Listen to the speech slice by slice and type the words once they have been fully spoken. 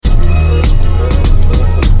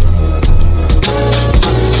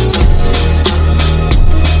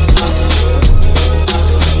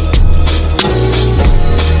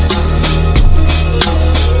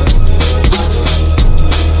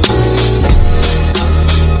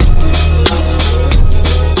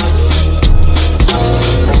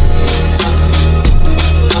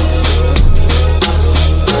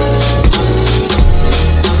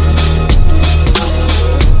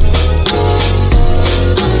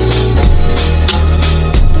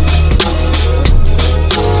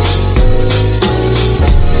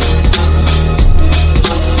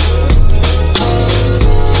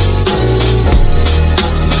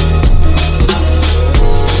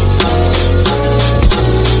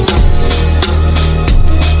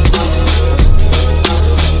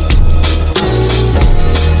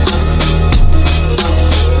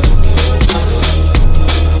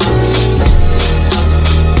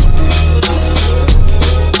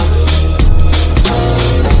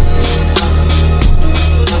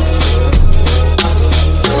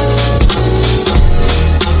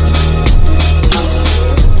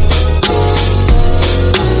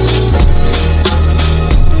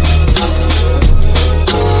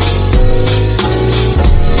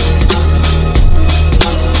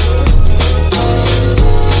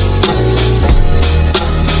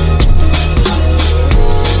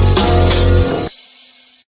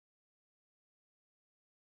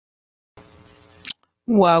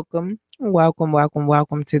Welcome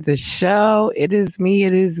to the show. It is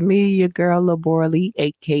me, your girl, Labora Lee,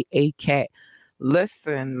 aka Cat.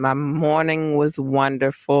 Listen, my morning was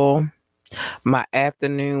wonderful. My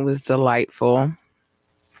afternoon was delightful.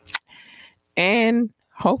 And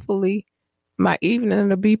hopefully my evening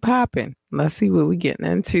will be popping. Let's see what we're getting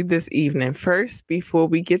into this evening. First, before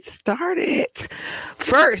we get started.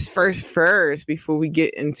 Before we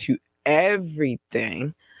get into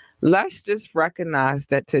everything, let's just recognize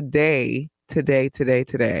that today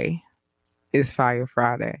is Fire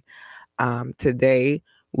Friday. Today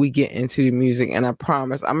we get into the music, and I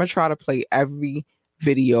promise I'm gonna try to play every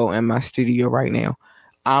video in my studio right now.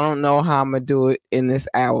 I don't know how I'm gonna do it in this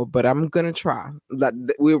hour, but I'm gonna try.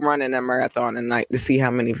 We're running a marathon tonight to see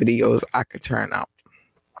how many videos I can turn out.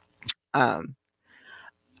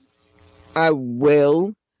 I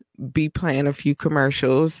will be playing a few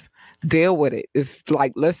commercials. Deal with it. It's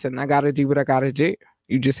like, listen, I gotta do what I gotta do.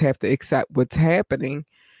 You just have to accept what's happening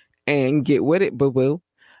and get with it, boo-boo.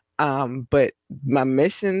 But my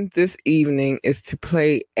mission this evening is to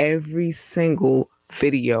play every single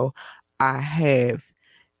video I have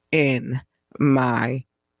in my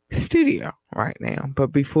studio right now. But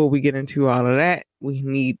before we get into all of that, we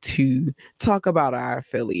need to talk about our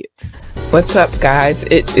affiliates. What's up, guys?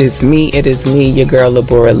 It is me, your girl,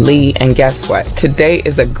 Labora Lee. And guess what? Today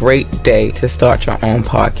is a great day to start your own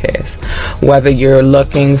podcast. Whether you're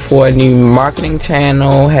looking for a new marketing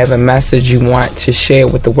channel, have a message you want to share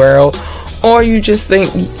with the world, or you just think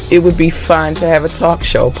it would be fun to have a talk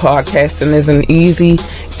show, podcasting is an easy,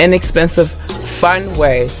 inexpensive, fun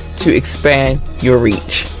way to expand your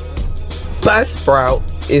reach. Buzzsprout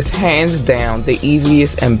is hands down the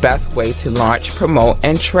easiest and best way to launch, promote,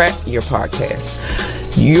 and track your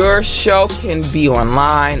podcast. Your show can be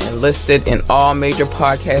online and listed in all major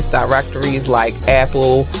podcast directories like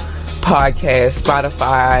Apple Podcasts,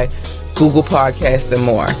 Spotify, Google Podcasts, and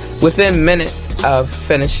more within minutes of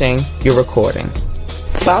finishing your recording.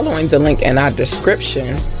 Following the link in our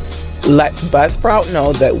description, let Buzzsprout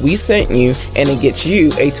know that we sent you, and it gets you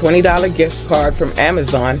a $20 gift card from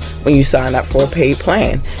Amazon when you sign up for a paid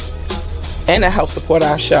plan. And it helps support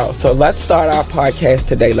our show. So let's start our podcast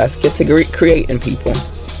today. Let's get to creating, people.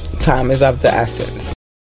 Time is of the essence.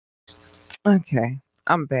 Okay,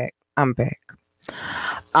 I'm back.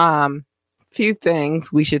 Few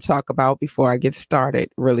things we should talk about before I get started.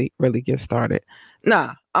 Really get started.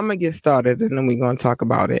 I'm gonna get started and then we're gonna talk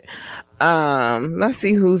about it. Let's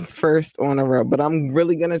see who's first on the road, but I'm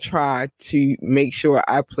really gonna try to make sure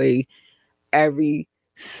I play every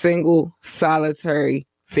single solitary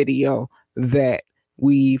video that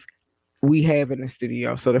we have in the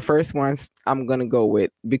studio. So the first ones I'm gonna go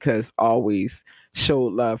with, because always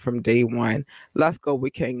showed love from day one. Let's go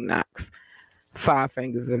with King Knox, 5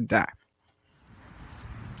 Fingers of Death.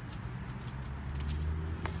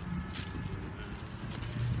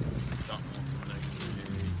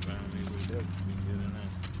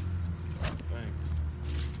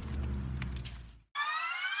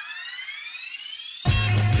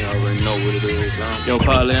 Already know what it is, yo.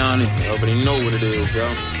 Parleani, already know what it is, yo.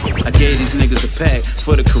 I gave these niggas a pack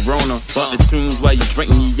for the corona. Bought the tunes while you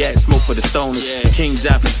drinking your yak, smoke for the stoners. King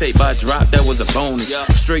Joffy tape by drop, that was a bonus.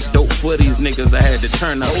 Straight dope for these niggas, I had to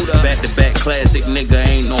turn up. Back to back classic, nigga,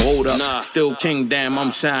 ain't no hold up. Still king, damn,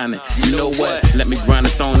 I'm shining. You know what? Let me grind the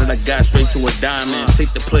stone that I got straight to a diamond.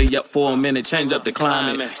 Shake the play up for a minute, change up the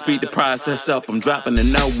climate. Speed the process up, I'm dropping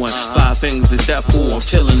another one. 5 Fingers of Death, ooh, I'm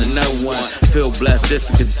killing another one. Feel blessed just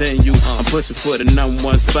to continue. I'm pushing for the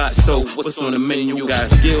 #1 spot, so what's on the menu? Got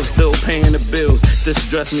skills, still paying the bills. Just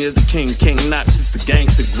address me as the king. King Knox is the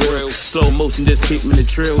gangster grill. Slow motion, just keep me the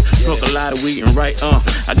trill. Smoke a lot of weed and right, I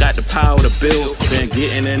got the power to build. Been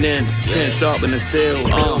getting it in, been sharpening the steel,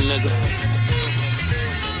 nigga.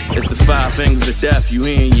 It's the 5 Fingers of Death, you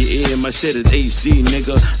hear in your ear. My shit is HD,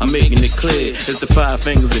 nigga, I'm making it clear. It's the 5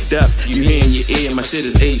 Fingers of Death, you hear in your ear. My shit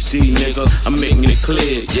is HD, nigga, I'm making it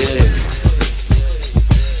clear, yeah.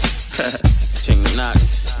 King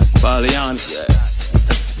Knox, Parleani, yeah.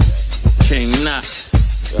 King Knox,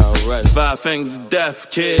 alright. 5 Fingers of Death,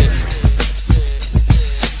 kid.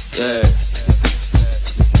 Yeah.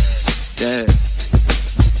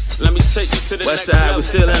 Let me take you to the West side, we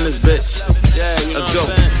still in this bitch. Yeah, you let's go.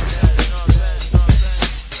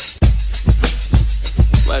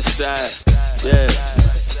 West side, yeah.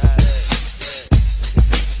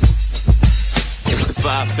 It's the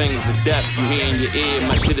 5 Fingers of Death, you hear in your ear.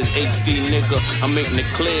 My shit is HD, nigga, I'm making it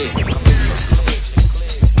clear.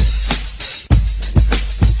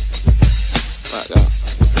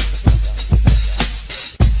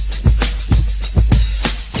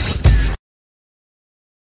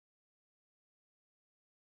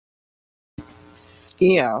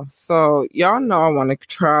 Yeah, so y'all know I want to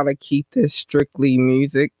try to keep this strictly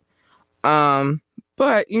music. Um,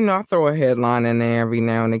 but I throw a headline in there every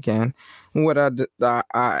now and again, what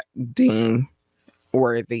I deem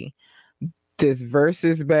worthy. This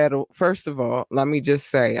versus battle. First of all, let me just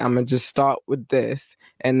say, I'm gonna just start with this,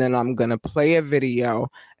 and then I'm gonna play a video,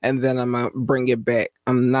 and then I'm gonna bring it back.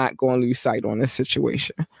 I'm not gonna lose sight on this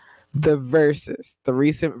situation. The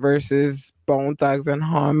recent verses, Bone Thugs and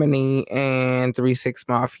Harmony and 3 6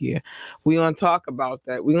 Mafia. We gonna talk about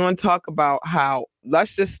that. We gonna talk about how.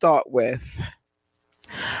 Let's just start with.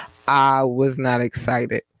 I was not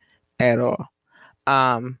excited at all.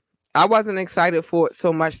 I wasn't excited for it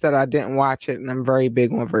so much that I didn't watch it, and I'm very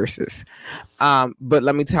big on verses. But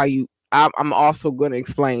let me tell you, I'm also going to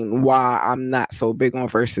explain why I'm not so big on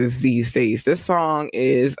verses these days. This song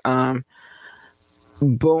is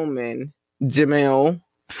Booming, Jamel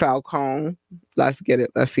Falcone. Let's get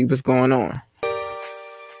it. Let's see what's going on.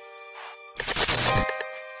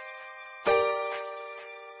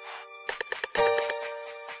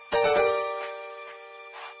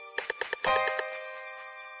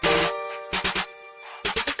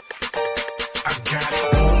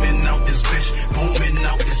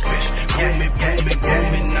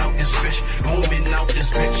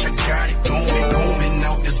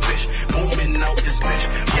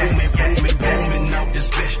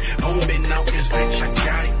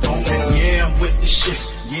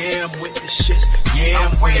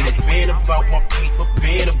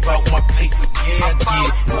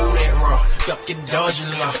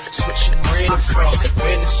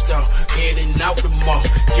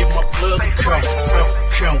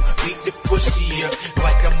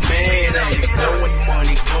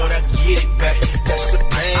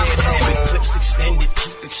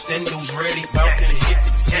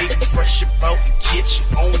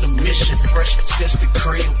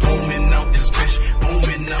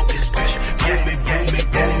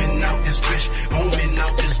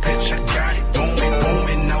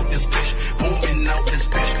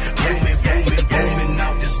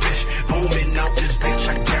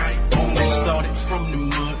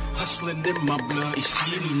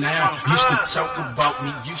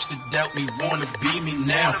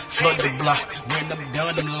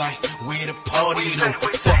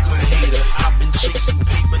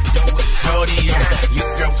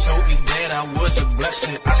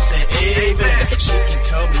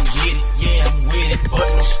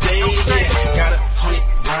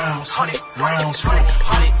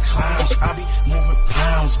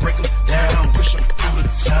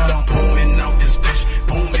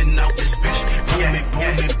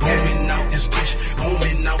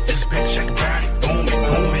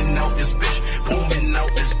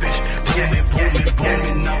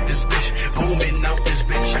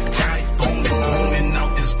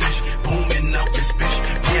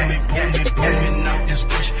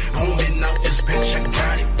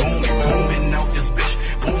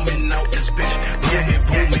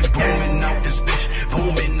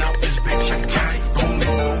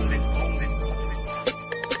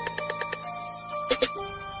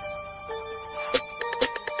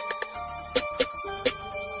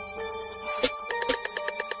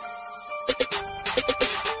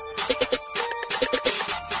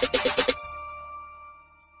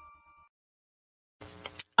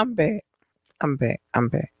 I'm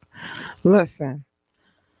back. Listen.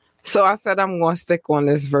 So I said I'm going to stick on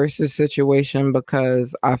this versus situation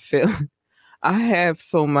because I feel I have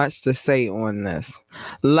so much to say on this.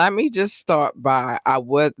 Let me just start by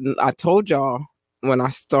I told y'all when I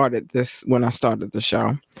started the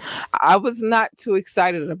show, I was not too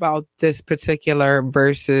excited about this particular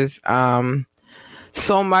versus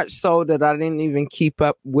so much so that I didn't even keep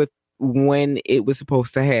up with when it was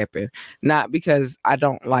supposed to happen. Not because I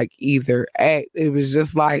don't like either act. It was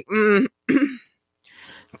just like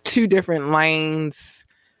two different lanes.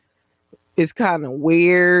 It's kind of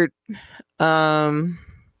weird. At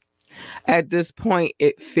this point,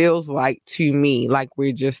 it feels like to me like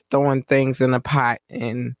we're just throwing things in a pot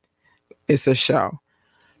and it's a show.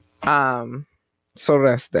 So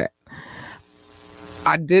that's that.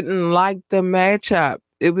 I didn't like the matchup.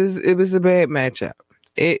 It was a bad matchup.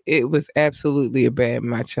 It was absolutely a bad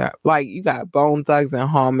matchup. Like, you got Bone Thugs and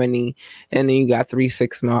Harmony, and then you got 3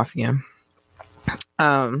 6 Mafia.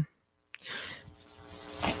 Man,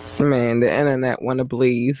 the internet wanna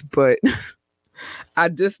bleed, but I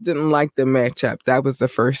just didn't like the matchup. That was the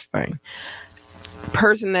first thing.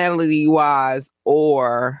 Personality wise,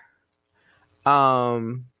 or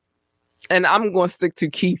and I'm going to stick to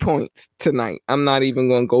key points tonight. I'm not even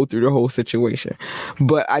going to go through the whole situation.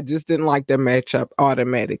 But I just didn't like the matchup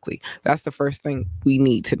automatically. That's the first thing we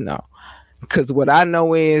need to know. Because what I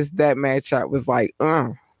know is that matchup was like,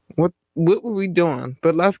 what were we doing?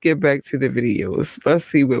 But let's get back to the videos. Let's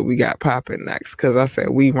see what we got popping next. Because I said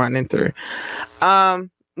we running through. We're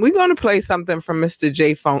going to play something from Mr.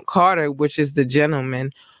 J. Funk Carter, which is the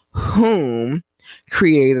gentleman whom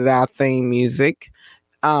created our theme music.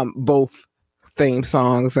 Both theme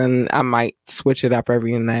songs, and I might switch it up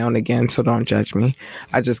every now and again, so don't judge me.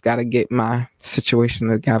 I just got to get my situation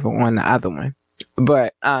together on the other one.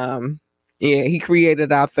 But yeah, he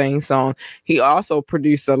created our theme song. He also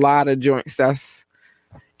produced a lot of joints that's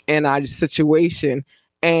in our situation,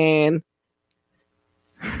 and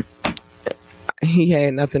he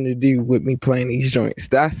had nothing to do with me playing these joints.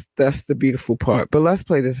 That's the beautiful part. But let's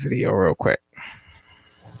play this video real quick.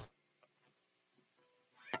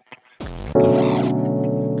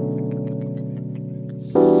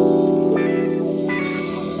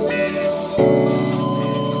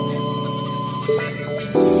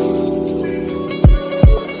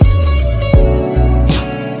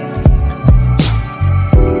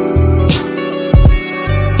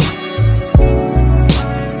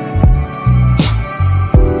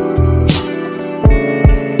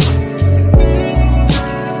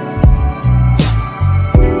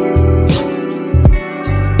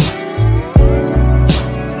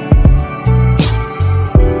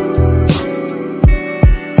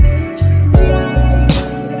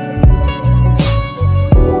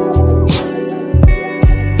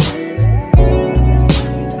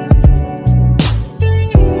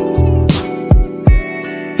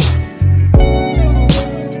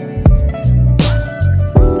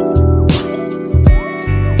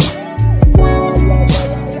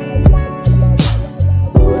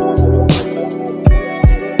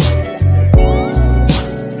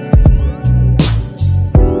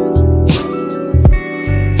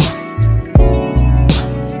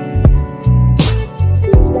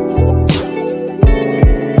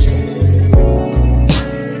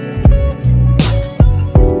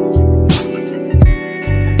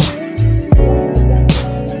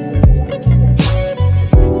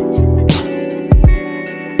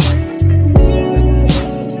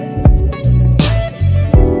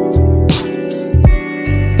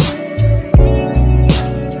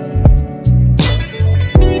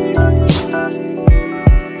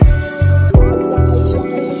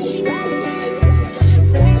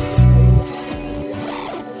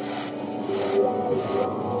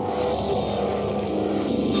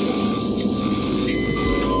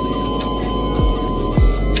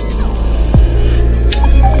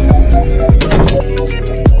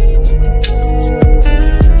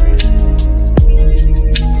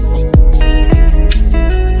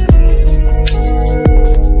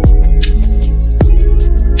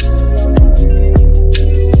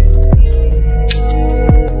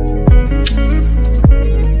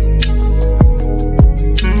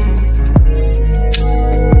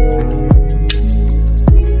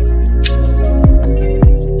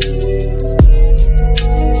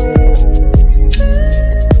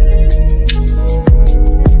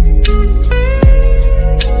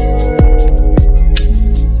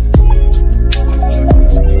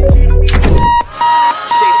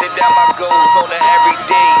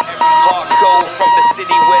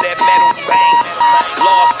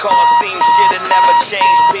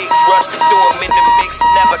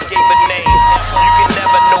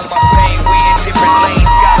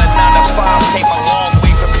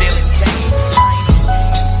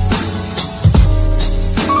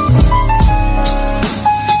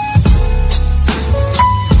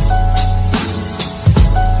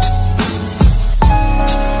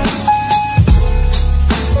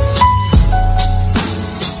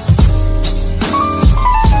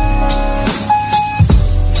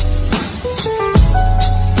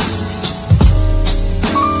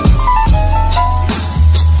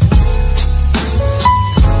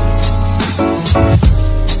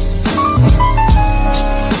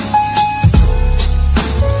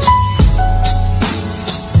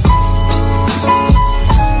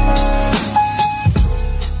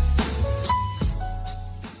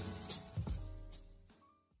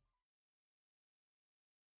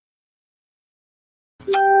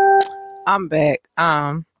 I'm back.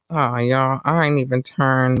 Oh, y'all, I ain't even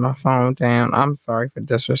turned my phone down. I'm sorry for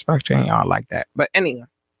disrespecting y'all like that. But anyway,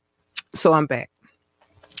 so I'm back.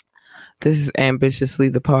 This is Ambitiously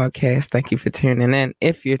the podcast. Thank you for tuning in,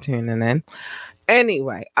 if you're tuning in.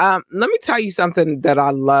 Anyway, let me tell you something that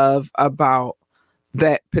I love about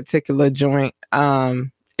that particular joint.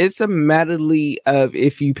 It's a medley of,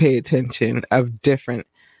 if you pay attention, of different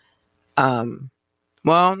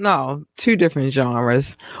Well, no, two different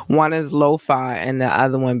genres. One is lo-fi and the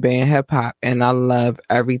other one being hip-hop. And I love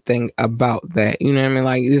everything about that. You know what I mean?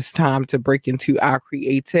 Like, it's time to break into our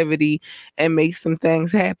creativity and make some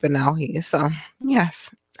things happen out here. So, yes,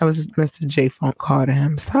 that was Mr. J. Funk Carter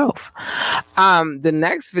himself. The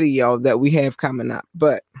next video that we have coming up,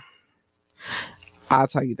 but I'll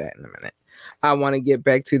tell you that in a minute. I want to get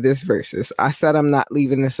back to this verses. I said I'm not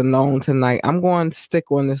leaving this alone tonight. I'm going to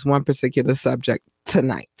stick on this one particular subject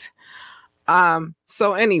tonight.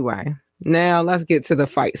 So anyway, now let's get to the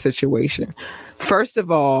fight situation. First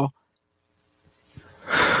of all,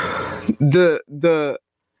 it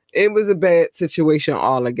was a bad situation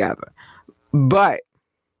altogether. But,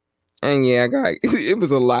 and yeah, it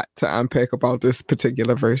was a lot to unpack about this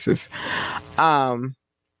particular verses.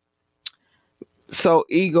 So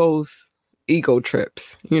ego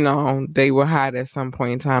trips, you know, they were had at some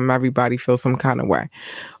point in time. Everybody feels some kind of way.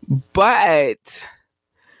 But,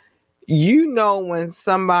 you know, when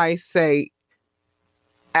somebody say,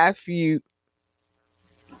 F you,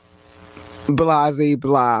 blase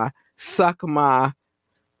blah, suck my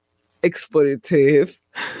expletive,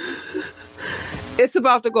 it's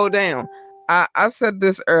about to go down. I said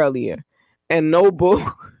this earlier, and no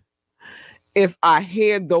book, if I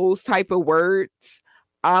hear those type of words,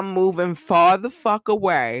 I'm moving far the fuck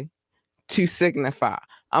away to signify.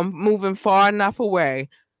 I'm moving far enough away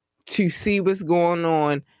to see what's going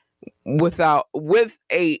on with an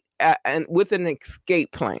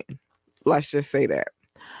escape plan. Let's just say that.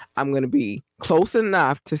 I'm going to be close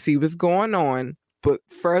enough to see what's going on, but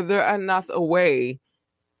further enough away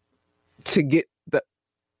to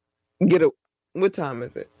what time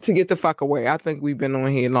is it? To get the fuck away. I think we've been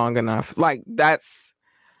on here long enough. Like, that's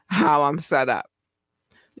how I'm set up.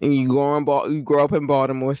 And you grow up in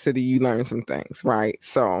Baltimore City, you learn some things, right?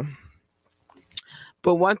 So,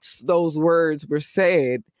 but once those words were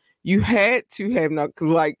said, you had to have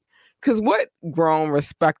because what grown,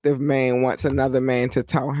 respective man wants another man to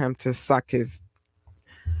tell him to suck his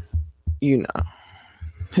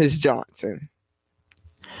Johnson?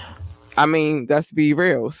 I mean, let's be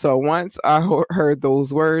real. So once I heard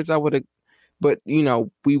those words, I would have. But, you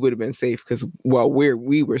know, we would have been safe because, well,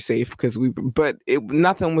 we were safe because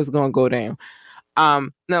nothing was going to go down.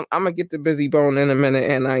 Now, I'm going to get to Busy Bone in a minute,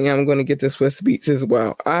 and I am going to get to Swizz Beatz as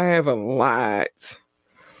well. I have a lot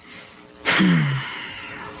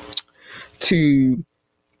to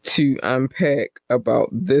unpack about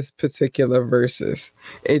this particular verses.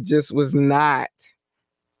 It just was not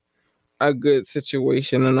a good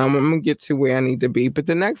situation, and I'm going to get to where I need to be. But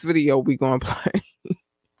the next video we're going to play...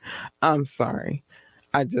 I'm sorry.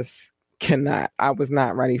 I just cannot. I was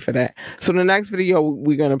not ready for that. So the next video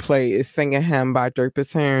we're going to play is Sing a Hymn by Dirt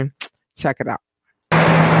Pattern. Check it out.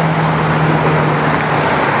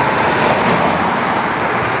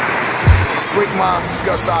 Great minds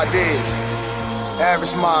discuss ideas.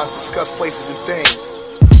 Average minds discuss places and things.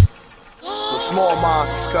 But small minds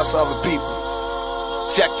discuss other people.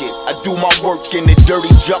 Check it, I do my work in the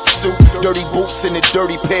dirty jumpsuit, dirty boots and the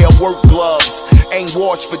dirty pair of work gloves. Ain't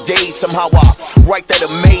washed for days, somehow I write that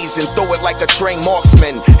amazing, throw it like a trained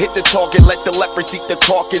marksman. Hit the target, let the leopards eat the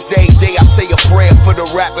carcass. Every day I say a prayer for the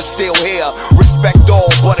rappers still here. Respect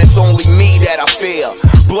all, but it's only me that I fear.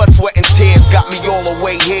 Blood, sweat, and tears got me all the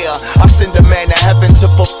way here. I send a man to heaven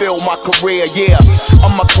to fulfill my career, yeah.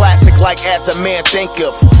 I'm a classic like As a Man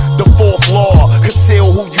Thinketh. The fourth law,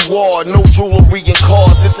 conceal who you are, no jewelry and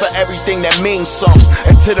cars. It's for everything that means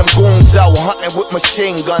something. And to them goons out hunting with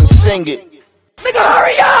machine guns, sing it. Nigga,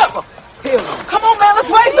 hurry up! Damn. Come on, man, let's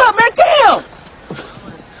raise up, man, damn!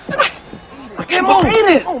 I can't believe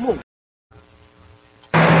it!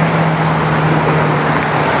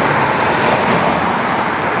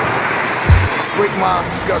 Great minds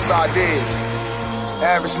discuss ideas.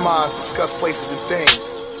 Average minds discuss places and things.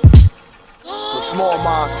 But small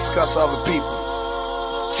minds discuss other people.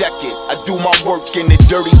 Check it, I do my work in the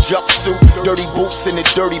dirty jumpsuit, dirty boots and the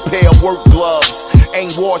dirty pair of work gloves.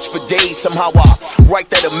 Ain't washed for days, somehow I write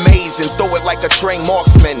that amazing, throw it like a trained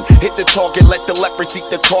marksman. Hit the target, let the leopards eat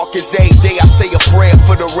the carcass. Every day I say a prayer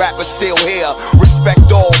for the rappers still here. Respect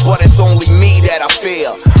all, but it's only me that I fear.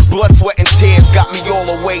 Blood, sweat, and tears got me all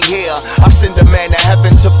the way here. I send a man to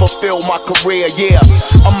heaven to fulfill my career, yeah.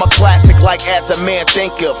 I'm a classic like As a Man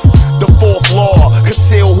Thinketh. The fourth law,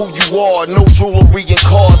 conceal who you are, no jewelry and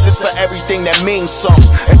cars. It's for everything that means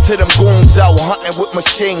something. And to them goons out hunting with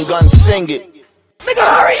machine guns, sing it. Nigga,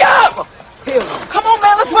 hurry up! Damn. Come on,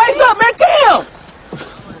 man, let's raise up, man, damn!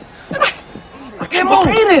 I can't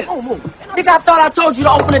believe it! Nigga, I thought I told you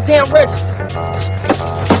to open the damn register.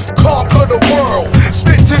 Conquer the world,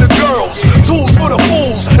 spit to the girls. Tools for the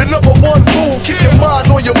fools, the number one rule, keep your mind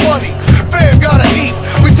on your money. Fam gotta eat,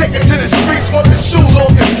 we take it to the streets, wipe the shoes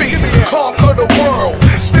off your feet. Conquer the world,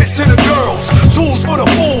 spit to the girls. Tools for the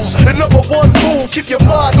fools, the number one rule, keep your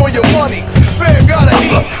mind on your money. Fam gotta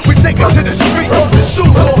eat, we take it to the streets, wipe the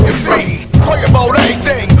shoes off your feet. Pray about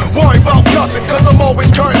anything, worry about nothing, cause I'm always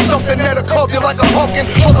carrying something that'll carve you like a pumpkin.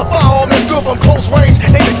 Plus a firearm that's good from close range,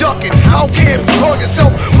 ain't a ducking. I don't care if you call yourself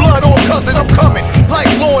blood or cousin, I'm coming. Like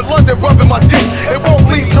Lord London rubbing my dick. It won't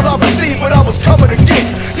leave till I receive what I was coming to get.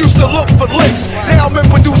 Used to look for licks, now I'm in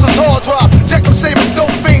producer's hard drive. Check them savings, dope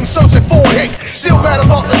fiends searching for a hit. Still mad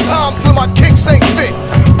about the times when my kicks ain't fit.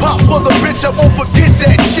 Pops was a bitch, I won't forget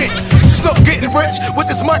that shit. Snook getting rich with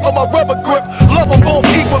this mic on my rubber grip. Love them both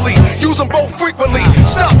equally, use them both frequently.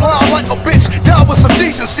 Stop lying like a bitch, die with some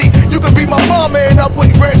decency. You could be my mama and I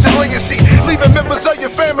wouldn't grant your legacy. Leaving members of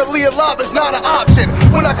your family alive is not an option.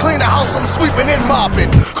 When I clean the house, I'm sweeping and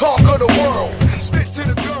mopping. Conquer the world, spit to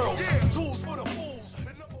the girl. Tools for the fools.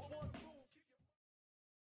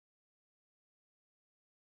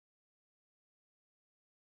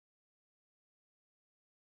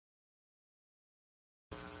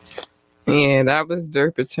 Yeah, that was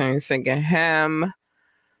Derpatune singing Him,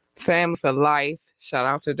 Family for Life. Shout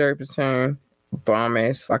out to Derpatune. Bomb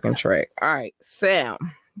ass fucking track. All right, Sam,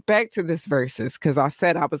 back to this verses, because I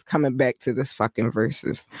said I was coming back to this fucking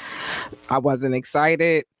verses. I wasn't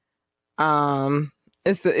excited.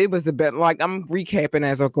 It was a bit like I'm recapping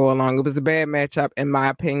as I go along. It was a bad matchup in my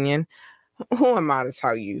opinion. Who am I to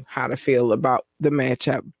tell you how to feel about the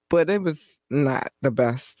matchup? But it was not the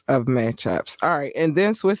best of matchups. All right, and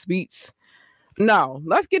then Swizz Beatz. No,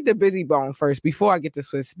 let's get to Bizzy Bone first before I get to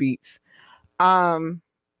Swizz Beatz.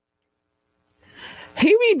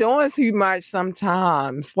 He be doing too much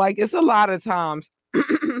sometimes. Like, it's a lot of times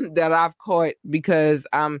that I've caught because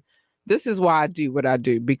this is why I do what I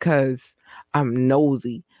do, because I'm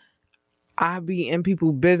nosy. I be in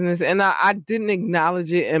people's business, and I didn't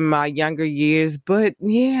acknowledge it in my younger years, but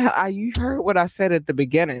yeah, you heard what I said at the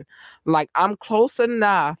beginning. Like, I'm close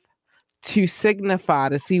enough to signify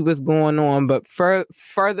to see what's going on, but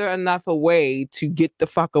further enough away to get the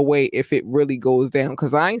fuck away if it really goes down,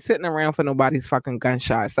 because I ain't sitting around for nobody's fucking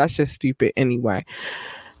gunshots. That's just stupid anyway.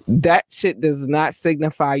 That shit does not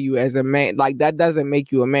signify you as a man. Like, that doesn't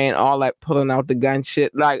make you a man, all that pulling out the gun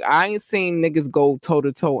shit. Like, I ain't seen niggas go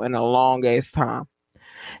toe-to-toe in a long ass time,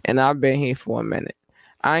 and I've been here for a minute.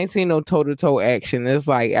 I ain't seen no toe-to-toe action. It's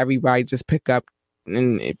like everybody just pick up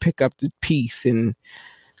the piece and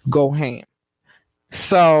go ham.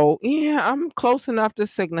 So yeah, I'm close enough to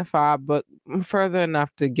signify, but I'm further enough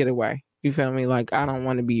to get away. You feel me? Like, I don't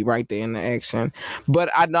want to be right there in the action, but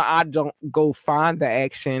I don't go find the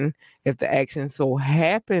action if the action so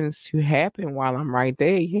happens to happen while I'm right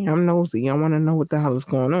there. Yeah, I'm nosy. I want to know what the hell is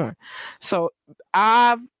going on. So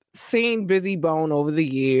I've seen Bizzy Bone over the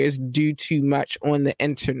years do too much on the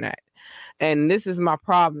internet, and this is my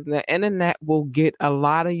problem. The internet will get a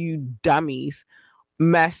lot of you dummies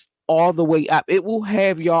messed all the way up. It will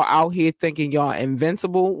have y'all out here thinking y'all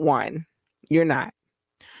invincible. One, you're not.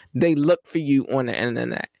 They look for you on the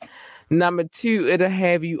internet. Number two, it'll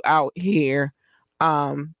have you out here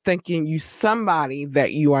thinking you somebody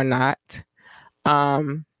that you are not. I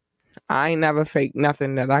ain't never fake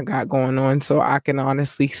nothing that I got going on, so I can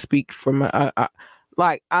honestly speak from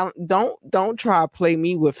don't try to play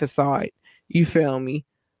me with facade. You feel me?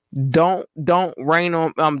 Don't rain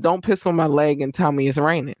on don't piss on my leg and tell me it's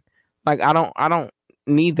raining. Like, I don't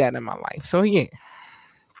need that in my life. So yeah.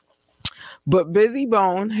 But Bizzy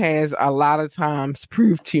Bone has a lot of times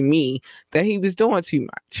proved to me that he was doing too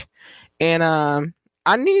much. And I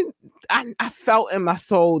felt in my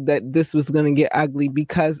soul that this was going to get ugly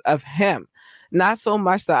because of him. Not so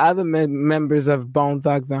much the other members of Bone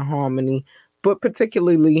Thugs and Harmony, but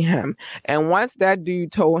particularly him. And once that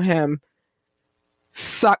dude told him,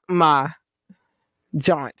 suck my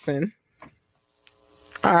Johnson,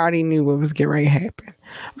 I already knew what was getting ready to happen.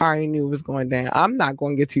 I already knew what was going down. I'm not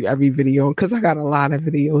going to get to every video because I got a lot of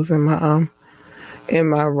videos in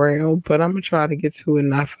my reel, but I'm gonna try to get to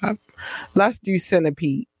enough. Let's do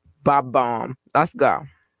Centipede by Bomb. Let's go.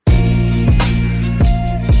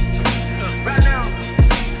 Right now,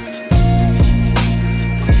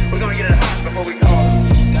 we're gonna get it hot before we call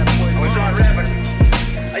it. We're trying rapping.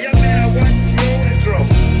 A young man wants to grow and grow.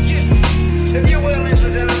 If you will, ladies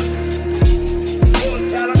and gentlemen.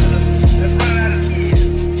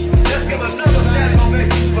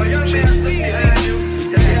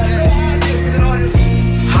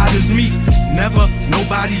 Hot as me, never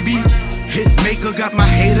nobody beat. Hit maker got my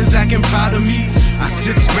haters acting proud of me. I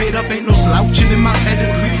sit straight up, ain't no slouching in my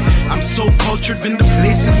pedigree. I'm so cultured, been to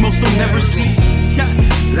places most don't never see.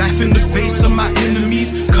 Laugh in the face of my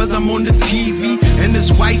enemies, cause I'm on the TV and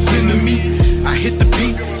this wife into me. I hit the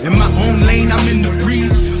beat, in my own lane, I'm in the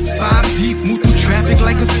breeze. 5 deep, move through traffic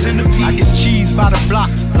like a centipede. I get cheese by the block,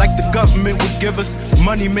 like the government would give us.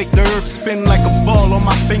 Money make the earth spin like a ball on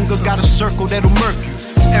my finger. Got a circle that'll murk you,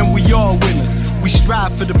 and we all winners. We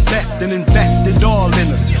strive for the best and invest it all in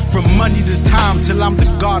us. From money to time till I'm the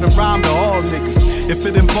god of rhyme to all niggas. If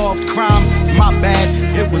it involved crime, my bad,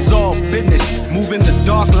 it was all business. Move in the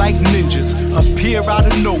dark like ninjas. Appear out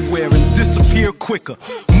of nowhere and disappear quicker.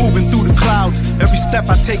 Moving through the clouds, every step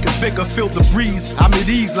I take is bigger. Feel the breeze, I'm at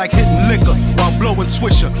ease like hitting liquor while blowing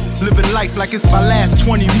Swisher. Living life like it's my last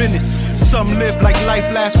 20 minutes. Some live like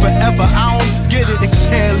life lasts forever. I don't get it,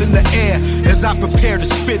 exhale in the air as I prepare to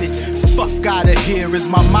spit it. Fuck out of here is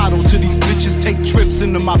my motto to these bitches. Take trips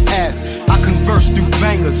into my past. I converse through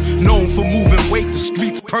bangers, known for moving weight, the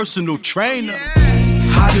streets personal trainer.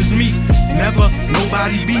 Hot as me, never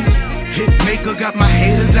nobody beat. Hit maker, got my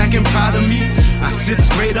haters acting proud of me. I sit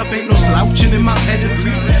straight up, ain't no slouching in my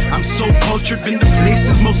pedigree. I'm so cultured, been to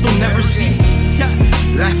places most don't never see.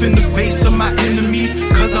 Laugh in the face of my enemies,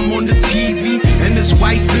 cause I'm on the TV and this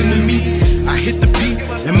wife into me. I hit the beat,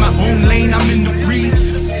 in my own lane, I'm in the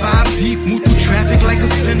breeze. 5 deep, move through traffic like a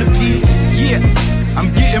centipede. Yeah,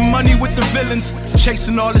 I'm getting money with the villains.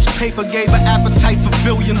 Chasing all this paper, gave an appetite for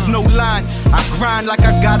billions, no line. I grind like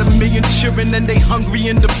I got 1 million children, and they hungry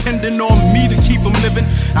and depending on me to keep them living.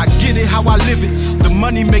 I get it how I live it. The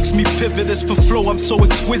money makes me pivot. As for flow, I'm so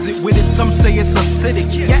exquisite with it. Some say it's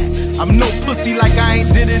acidic. Yeah, I'm no pussy like I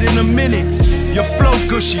ain't did it in a minute. Your flow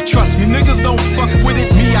gushy, trust me, niggas don't fuck with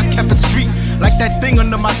it. Me, I kept it street, like that thing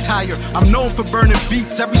under my tire. I'm known for burning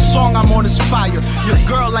beats, every song I'm on is fire. Your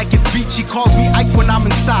girl like it beat, she calls me Ike when I'm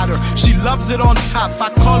inside her. She loves it on top,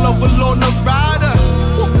 I call her Walona Rider.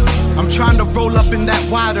 I'm trying to roll up in that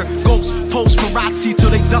wider. Ghost post Parazzi till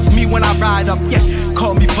they duck me when I ride up. Yeah,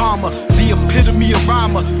 call me Bomber, the epitome of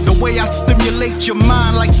rhymer. The way I stimulate your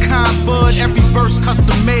mind like Con Bud. Every verse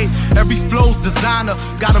custom made, every flow's designer.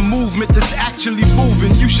 Got a movement that's actually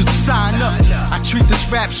moving, you should sign up. I treat this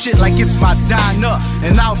rap shit like it's my diner,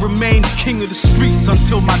 and I'll remain king of the streets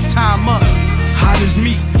until my time up. Hot as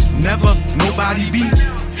me, never nobody beat.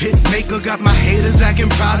 Hit maker, got my haters acting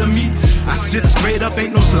proud of me. I sit straight up,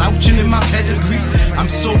 ain't no slouching in my pedigree. I'm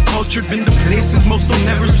so cultured, been to places most don't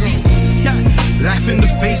never see. Laugh in the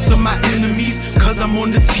face of my enemies, cause I'm on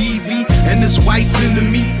the TV and this wife into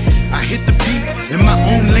me. I hit the beat, in my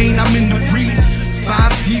own lane, I'm in the breeze.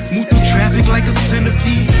 5 deep, move through traffic like a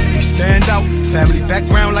centipede. We stand out, family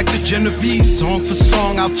background like the Genovese. Song for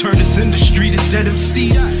song, I'll turn this industry to dead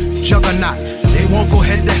MCs. Juggernaut, they won't go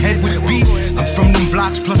head to head with beat. I'm from them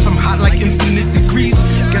blocks, plus I'm hot like infinite degrees.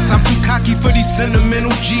 Guess I'm too cocky for these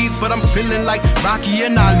sentimental G's, but I'm feeling like Rocky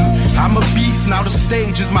and Ali. I'm a beast, now the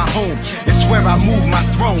stage is my home. It's where I move my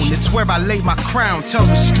throne, it's where I lay my crown. Tell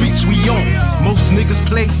the streets we own. Most niggas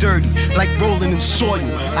play dirty, like rolling in soil.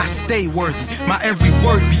 I stay worthy, my every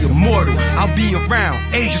word be immortal. I'll be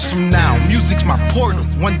around ages from now, music's my portal.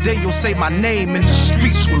 One day you'll say my name and the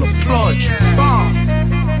streets will applaud you. Bomb.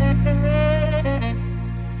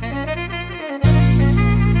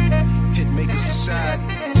 Hitmaker Society.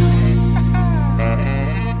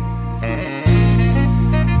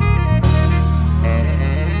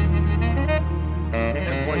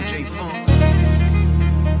 That boy J Funk.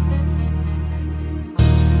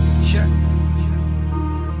 Yeah.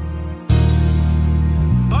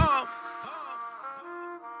 Bomb.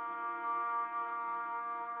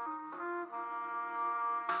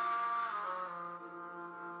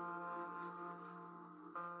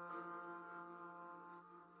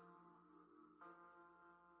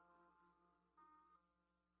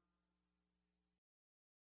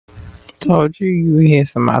 Told you you would hear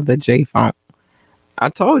some other J Funk. I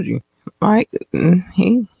told you, like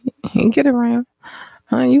he get around.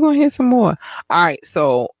 You gonna hear some more. All right,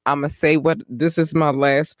 so I'm gonna say what this is my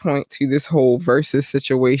last point to this whole versus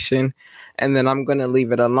situation, and then I'm gonna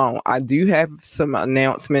leave it alone. I do have some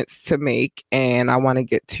announcements to make, and I want to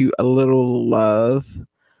get to a little love.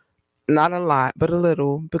 Not a lot, but a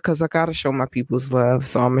little, because I gotta show my people's love.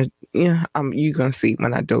 So you gonna see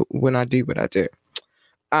when I do what I do.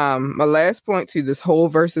 My last point to this whole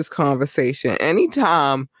versus conversation: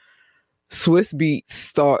 anytime Swiss Beats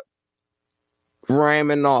start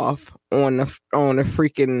ramming off on the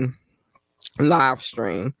freaking live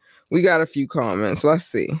stream, we got a few comments. Let's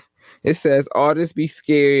see. It says artists be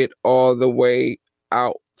scared all the way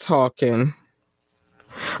out talking.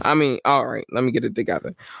 All right, let me get it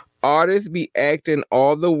together. Artists be acting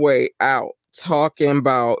all the way out talking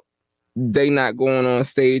about they not going on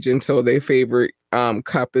stage until their favorite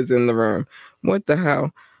cup is in the room. What the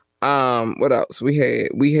hell? What else we had?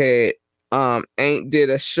 We had Ain't did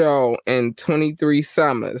a show in 23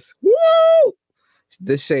 summers. Woo!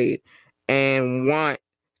 The Shade. And want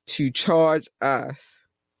to charge us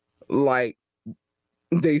like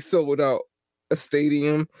they sold out a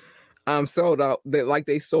stadium. Sold out that like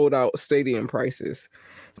they sold out stadium prices.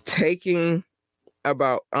 Talking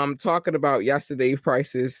about yesterday's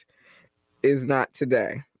prices is not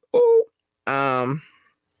today. Ooh.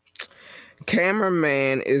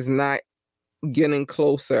 Cameraman is not getting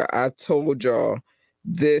closer. I told y'all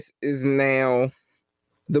this is now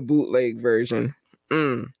the bootleg version.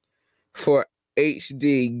 For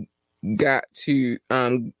HD, got to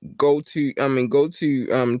go to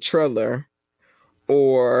Triller,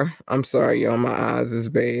 or I'm sorry, y'all, my eyes is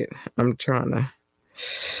bad. I'm trying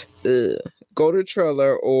to go to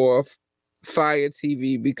Triller or Fire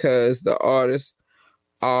TV because the artists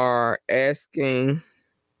are asking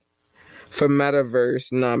for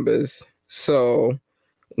metaverse numbers, so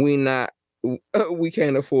we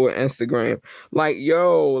can't afford Instagram. Like,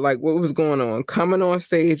 yo, like what was going on? Coming on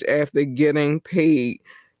stage after getting paid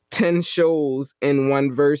 10 shows in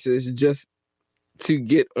one versus just to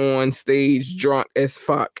get on stage drunk as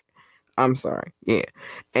fuck. I'm sorry. Yeah.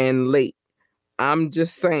 And late. I'm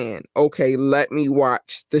just saying, okay, let me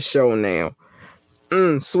watch the show now.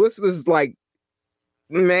 Swiss was like,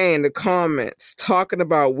 man, the comments talking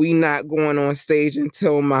about we not going on stage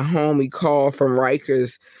until my homie called from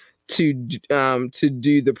Rikers to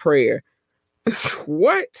do the prayer.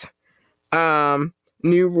 What?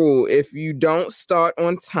 New rule: if you don't start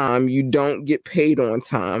on time, you don't get paid on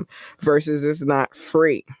time. Versus it's not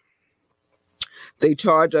free. They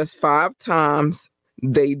charge us 5 times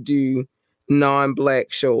they do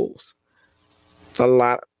non-black shows. A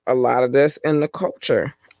lot of this in the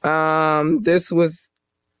culture. This was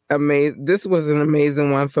amazing. This was an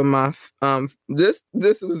amazing one for my this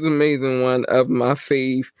was an amazing one of my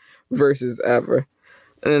fave verses ever.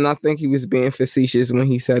 And I think he was being facetious when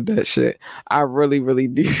he said that shit. I really, really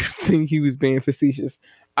do think he was being facetious.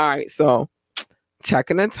 All right, so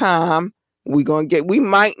checking the time. We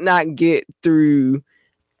might not get through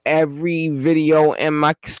every video in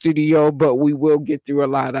my studio, but we will get through a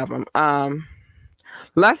lot of them.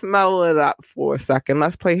 Let's mellow it up for a second.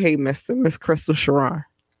 Let's play Hey Mister, Miss Crystal Sharon.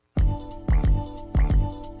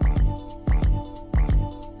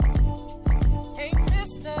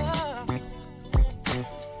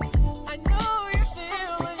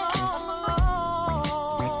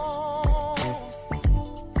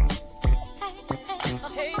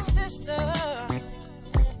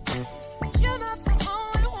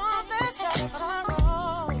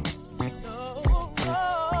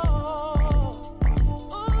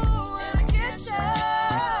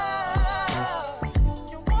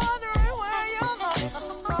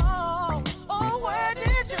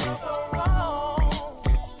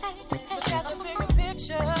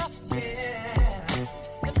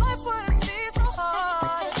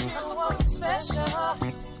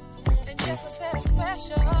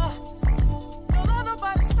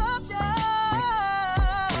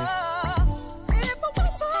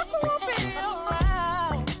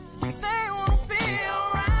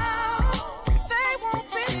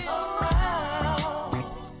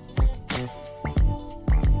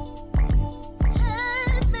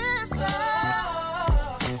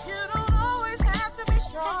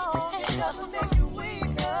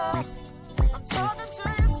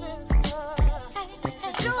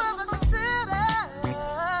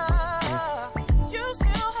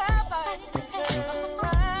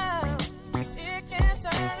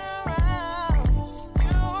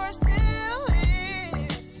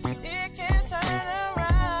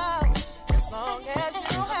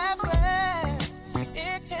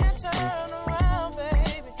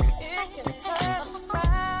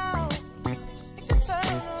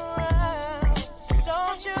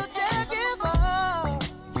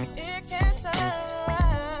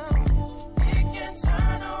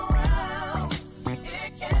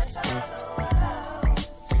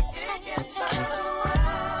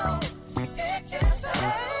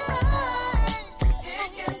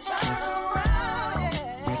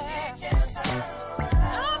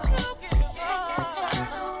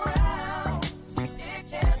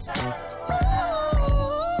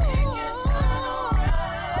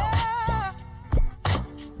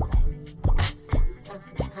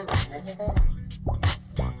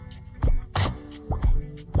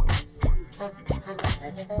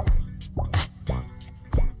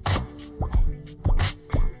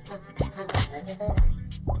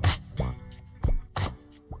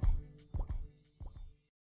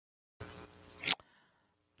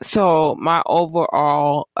 So my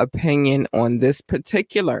overall opinion on this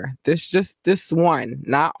one,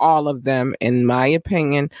 not all of them, in my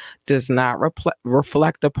opinion, does not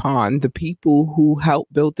reflect upon the people who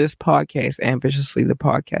helped build this podcast, Ambitiously the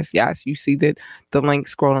Podcast. Yes, you see the link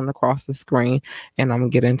scrolling across the screen, and I'm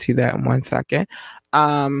going to get into that in 1 second.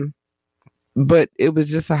 But it was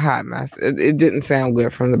just a hot mess. It didn't sound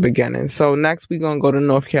good from the beginning. So next we're going to go to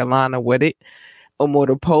North Carolina with it.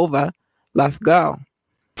 Omotopova. Let's go.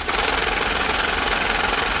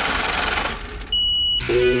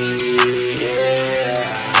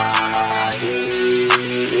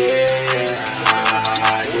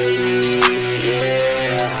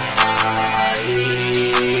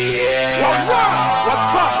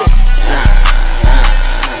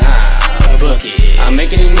 I'm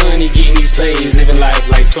making this money, getting these plays, living life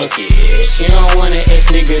like fuck it. She don't want an ex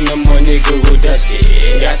nigga, no more nigga who dusted.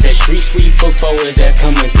 Got that street sweep before his ass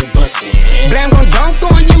coming through bustin'. Blam gon' dunk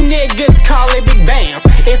on you niggas, call it Big Bam.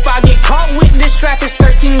 If I get caught with this strap, it's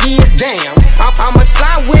 13 years, damn. I'm a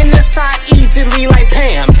side winner, side easily like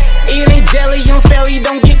Pam. It ain't jelly on Felly,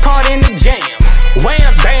 don't get caught in the jam.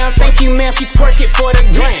 Wham, bam, thank you ma'am, she twerk it for the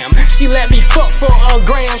gram. She let me fuck for a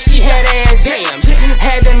gram, she had ass jams.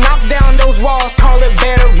 Had to knock down those walls, call it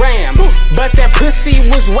better ram. But that pussy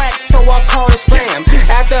was whack, so I call it spam.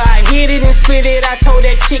 After I hit it and spit it, I told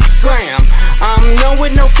that chick scram. I'm known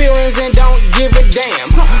with no feelings and don't give a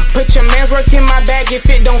damn. Put your man's work in my bag if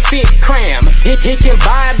it don't fit, cram. He can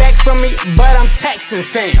buy it back from me, but I'm taxing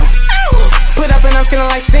fam. Put up and I'm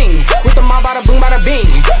feeling like Sting. With the mob, bada boom, bada bing.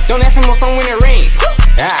 Don't ask him what phone when it ring.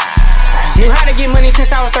 Knew how to get money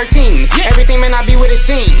since I was 13. Everything may not be what it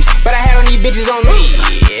seems, but I had on these bitches on me.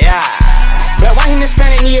 But why him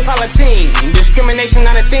Hispanic Neapolitan? Discrimination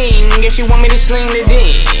not a thing. If you want me to sling the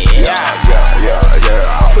ding.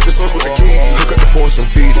 I put the sauce with the king. Hook up the force and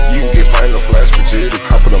feed it. You can get fine, no flash for jitty.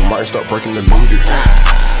 Hop on the mic, start breaking the meter.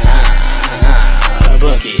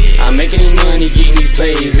 I'm making this money, getting these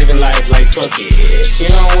plays, living life like fuck it. She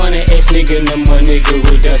don't want an ex nigga, no more nigga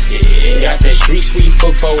who dusted. Got that street sweep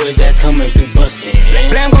before his ass coming through bustin'.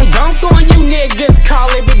 Blam gon' dunk on you niggas, call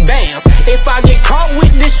it Big Bam. If I get caught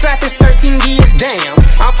with this strap, it's 13 years, damn.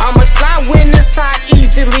 I'm a side winner, side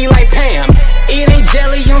easily like Pam. It ain't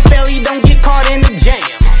jelly on Felly, don't get caught in the jam.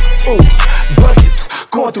 Ooh, buckets,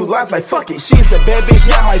 going through life like fuck it. She's a bad bitch,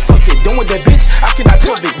 yeah, I might fuck it. Done with that bitch, I cannot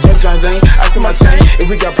trust it. Jump John Dane, I see my chain. If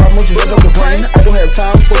we got problems, we don't complain. I don't have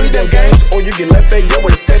time for these damn games. Or you get left back, yo,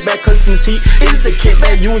 with a step back, cuts in the seat. It's a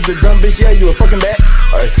kickback, you was a dumb bitch, yeah, you a fucking bat.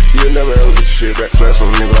 Hey, you'll never ever get your shit back. Flash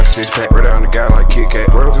on a nigga like a 6-pack. Right down the guy like Kit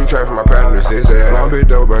Kat. Run through traffic, my partner's this ass. Long bit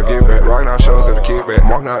dope, but get back. Rockin' out shows at the kickback.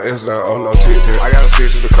 Marking out S down, oh no, tit-tat. I got a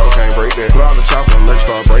fix with the cocaine, break that. Put out the chopper and let's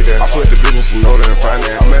start break that. I put the business in order and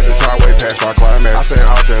finance. I'm at the top way past my climax. I send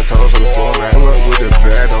out there and toes on the floor, man. Pull up with the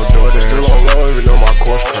bag, don't do that. Still on low, even though my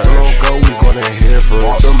course crash. Still on go, we going in here for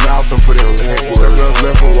us. Them mouth and put in leg work.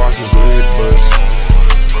 Left and watch his lid bust.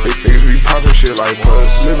 Niggas be poppin' shit like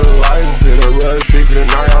puss. Living life in a rush. Sleep for the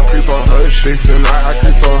night, I creep on hush. Sleep for the night, I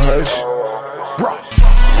creep on hush.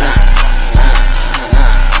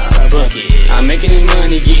 I'm making this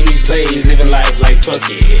money, getting these plays, living life like fuck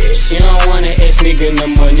it. She don't want an ex nigga, no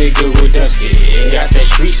more nigga who dusted. Got that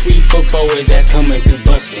street sweep before his ass coming through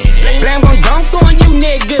bustin'. Blam gon' dunk on you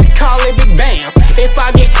niggas, call it Big Bam. If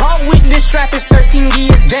I get caught with this strap, it's 13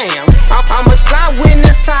 years, damn. I'm a side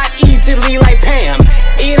winner, side easily like Pam.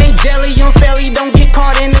 It ain't jelly on Felly, don't get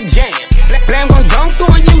caught in the jam. Blam gon' dunk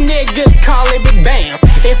on you niggas, call it Big Bam.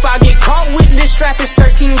 If I get caught with this strap, it's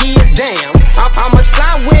 13 years, damn. I'm a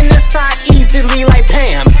side winner, side easily like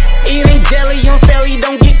Pam. It ain't jelly on Felly,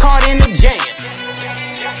 don't get caught in the jam.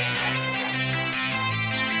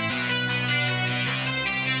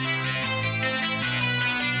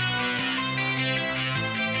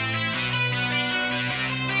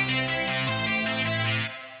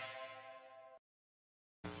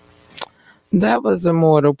 That was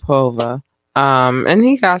Omotopova. And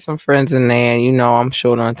he got some friends in there. You know, I'm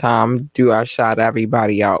short on time. Do I shout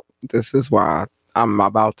everybody out? This is why I'm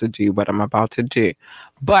about to do what I'm about to do.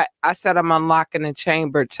 But I said I'm unlocking the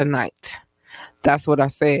chamber tonight. That's what I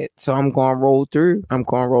said. So I'm going to roll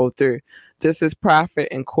through. This is Prophet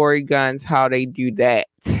and Corey Guns, How They Do That.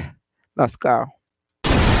 Let's go.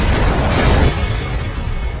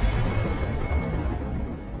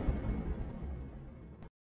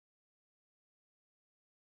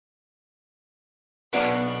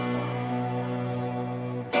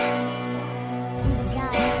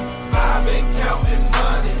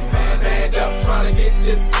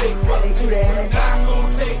 This big buck, not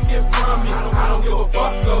gon' take it from me. I don't give a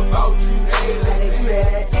fuck about you,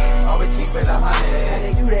 hey. Always keep it on my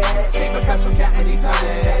head. Keep a catch from cat and these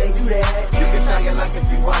honey.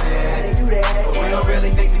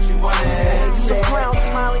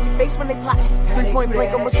 point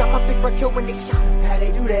blank, almost got my big bro killed when they shot him. How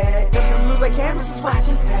they do that? Them blue like cameras is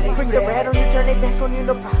watching. Bring the rat on you, turn they back on you,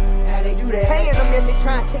 no problem. How they do that? Paying them yet they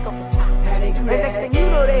try and take off the top. How they do that? And next thing you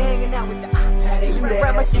know, they hanging out with the ops. How they do that?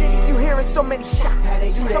 Around my city, you hearing so many shots. How they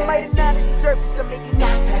do that? Somebody not deserve it, some maybe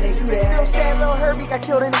not. How they do that? Still sad little Herbie got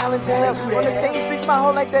killed in Allentown. On the same streets my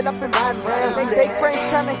whole life that I've been riding around. Make fake friends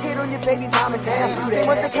trying to hit on your baby mama down. Same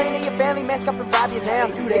ones that claim that your family mask up and rob you now.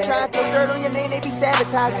 They try and throw dirt on your name, they be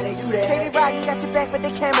sabotaging. Say they rockin', got your back, but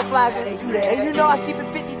they camouflaging. And you know I keep it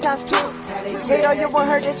 50 times 2. Hate all you want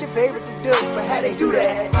her, that's your favorite to do. But how they do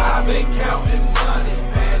that? I've been counting money,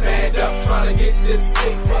 man, up trying to get this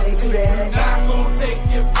paper. How they do that? You're not gonna take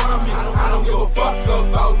it from me. I don't give a fuck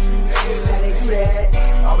about you, niggas. How they do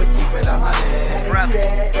that? Always keep it 100.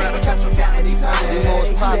 Brother, catch them counting these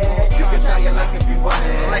hundreds. You can try your luck if you want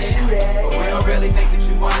it. But we don't really think that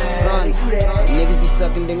you want it. Niggas be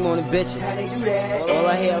sucking dick more than bitches. How they do that? All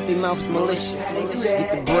I hear out their mouth is militia.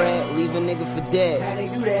 Get the bread, leave a nigga for dead.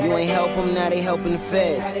 You ain't help them, now they helping the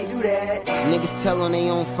feds. How they do that? Niggas tell on they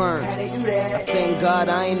own firm. How they do that? I thank God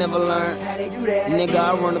I ain't never learned. How they do that? Nigga,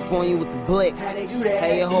 I run up on you with the blick. How they do that?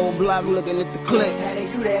 Hey, your whole block looking at the clip. How they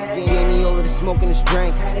do that? Gave me all of the smoke and this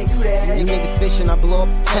drink. How they do that? You niggas fishing, I blow up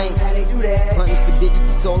the tank. How they do that? Hunting for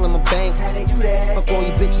digits, it's all in my bank. How they do that? Fuck all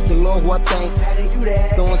you bitches, the Lord who I thank. How they do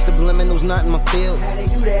that? Throwing subliminals, not in my field. How they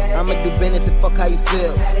do that? I'ma do business and fuck how you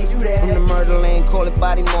feel. How they do that? From the murder lane, call it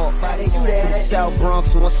body mark. How they do To the that? South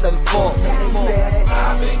Bronx, 174. How they do that?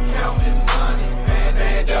 I've been counting money,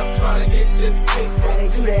 man, up trying to get this paper. How they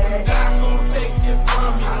do that? You're not gonna take it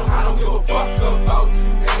from me. I don't give a fuck about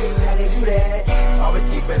you, niggas. How they do that? Always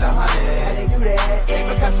keep it 100. How they do that?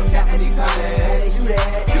 Even cause I'm counting these How they hundreds. do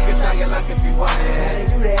that? You can try your luck if you want How they it.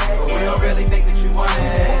 do that? But we don't really think that you want How they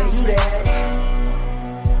it. do that?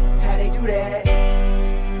 How they do that?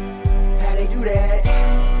 How they do that?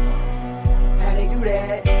 How they do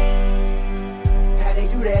that? How they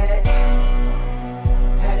do that?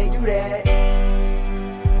 How they do that?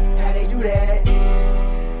 How they do that?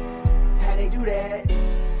 How they do that?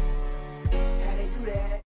 How they do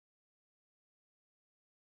that?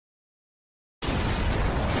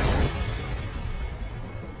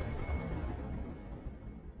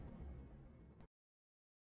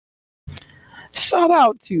 Shout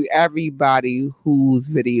out to everybody whose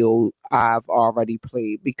video I've already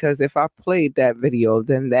played, because if I played that video,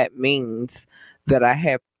 then that means that I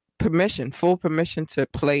have permission, full permission to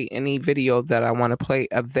play any video that I want to play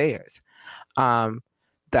of theirs.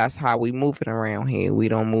 That's how we move it around here. We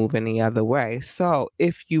don't move any other way. So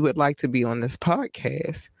if you would like to be on this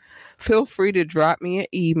podcast, feel free to drop me an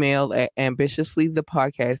email at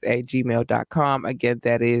ambitiouslythepodcast@gmail.com. Again,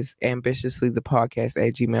 that is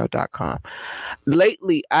ambitiouslythepodcast@gmail.com.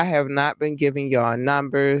 Lately, I have not been giving y'all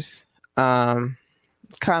numbers, kind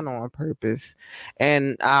of on purpose.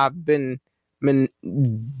 And I've been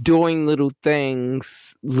doing little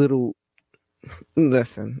things, listen,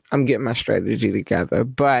 I'm getting my strategy together.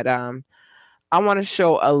 But I want to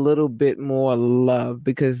show a little bit more love,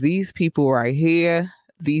 because these people right here,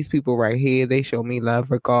 they show me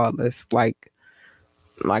love regardless. Like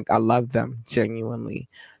I love them genuinely.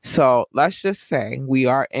 So let's just say we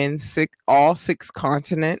are in all six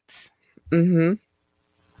continents.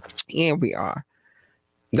 Yeah, we are.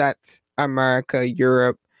 That's America,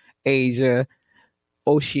 Europe, Asia,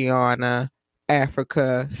 Oceania,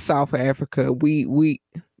 Africa, South Africa. We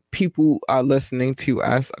people are listening to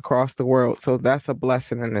us across the world. So that's a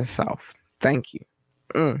blessing in itself. Thank you.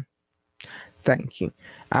 Thank you.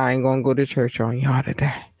 I ain't gonna go to church on y'all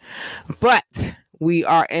today. But we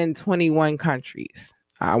are in 21 countries.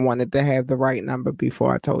 I wanted to have the right number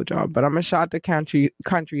before I told y'all. But I'm gonna shout the countries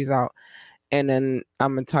out, and then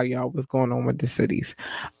I'm gonna tell y'all what's going on with the cities.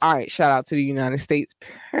 All right, shout out to the United States,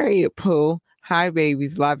 period, Pooh. Hi,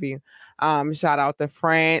 babies, love you. Shout out to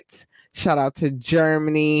France. Shout out to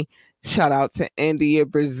Germany. Shout out to India,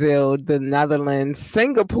 Brazil, the Netherlands,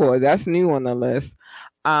 Singapore. That's new on the list.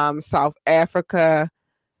 South Africa,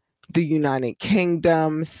 the United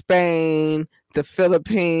Kingdom, Spain, the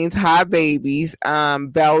Philippines, hi babies,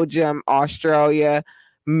 Belgium, Australia,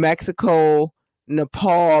 Mexico,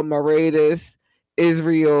 Nepal, Mauritius,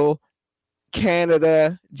 Israel,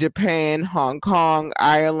 Canada, Japan, Hong Kong,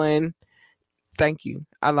 Ireland. Thank you.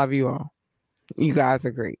 I love you all. You guys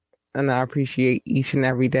are great. And I appreciate each and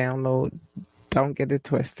every download. Don't get it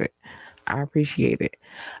twisted. I appreciate it.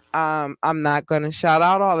 I'm not going to shout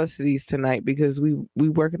out all the cities tonight because we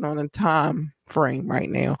working on a time frame right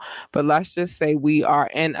now. But let's just say we are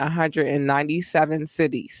in 197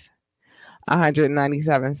 cities.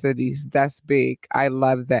 197 cities. That's big. I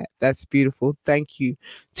love that. That's beautiful. Thank you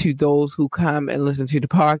to those who come and listen to the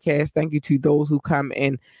podcast. Thank you to those who come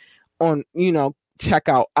in on, check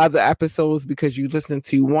out other episodes because you listen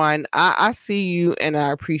to one. I see you and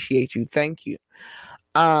I appreciate you. Thank you.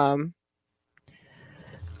 Go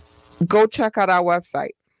check out our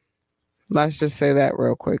website. Let's just say that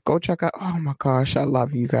real quick. Go check out. Oh my gosh, I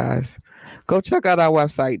love you guys. Go check out our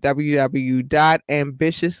website,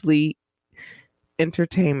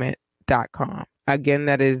 www.ambitiouslyentertainment.com. Again,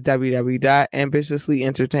 that is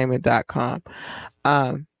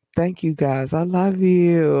www.ambitiouslyentertainment.com. Thank you guys. I love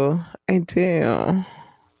you. I do.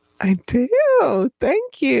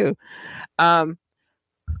 Thank you.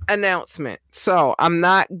 Announcement. So I'm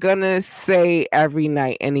not gonna say every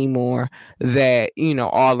night anymore that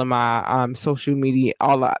all of my social media,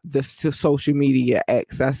 all of the social media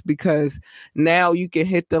access, because now you can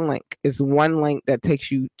hit the link. It's one link that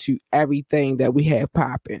takes you to everything that we have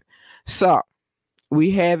popping. So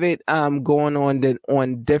we have it going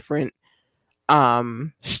on different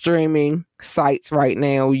streaming sites right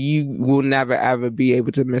now. You will never ever be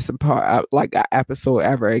able to miss a part like an episode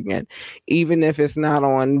ever again, even if it's not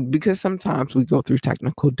on, because sometimes we go through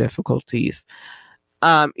technical difficulties.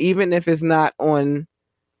 Even if it's not on,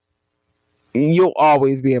 you'll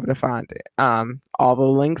always be able to find it. All the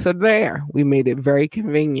links are there. We made it very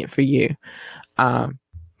convenient for you,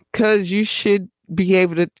 because you should be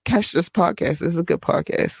able to catch this podcast. It's a good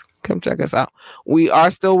podcast. Come check us out. We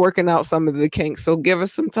are still working out some of the kinks, so give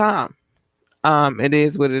us some time. It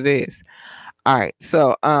is what it is. All right.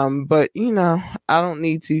 So, but I don't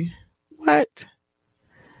need to. What?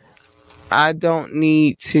 I don't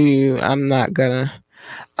need to.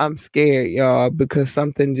 I'm scared, y'all, because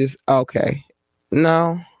something just, okay.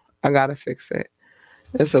 No, I gotta fix it.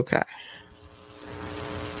 It's okay.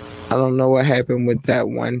 I don't know what happened with that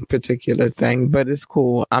one particular thing, but it's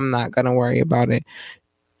cool. I'm not gonna worry about it.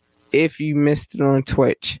 If you missed it on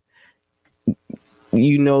Twitch,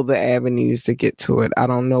 you know the avenues to get to it. I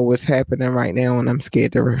don't know what's happening right now, and I'm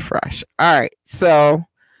scared to refresh. All right, so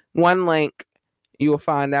one link, you'll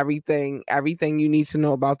find everything you need to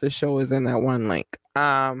know about the show is in that one link.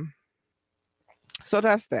 So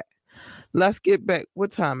that's that. Let's get back.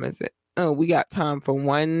 What time is it? Oh, we got time for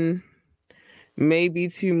one, maybe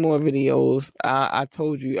two more videos. I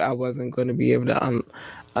told you I wasn't going to be able to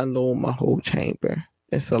unload my whole chamber.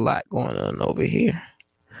 It's a lot going on over here,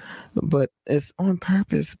 but it's on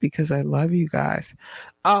purpose because I love you guys.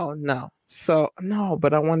 Oh, no. So, no,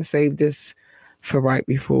 but I want to save this for right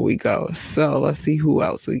before we go. So let's see who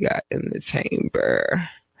else we got in the chamber.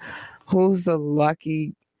 Who's the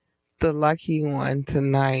lucky one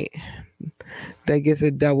tonight that gets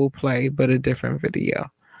a double play, but a different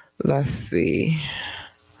video? Let's see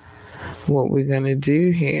what we're going to do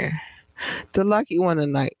here. The lucky one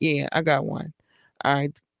tonight. Yeah, I got one. All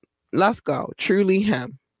right, let's go. Truly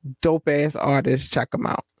Him. Dope ass artist. Check him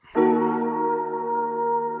out.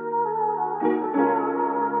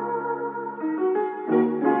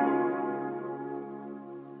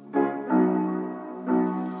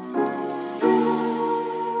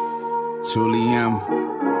 Truly Him.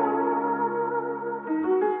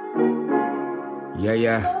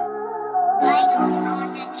 Yeah.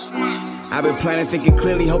 I've been planning, thinking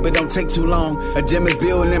clearly, hope it don't take too long. A gym is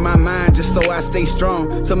building in my mind just so I stay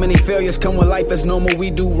strong. So many failures come with life, it's normal, we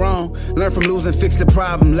do wrong. Learn from losing, fix the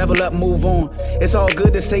problem, level up, move on. It's all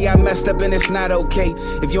good to say I messed up and it's not okay.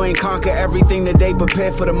 If you ain't conquer everything today,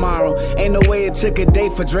 prepare for tomorrow. Ain't no way it took a day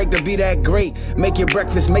for Drake to be that great. Make your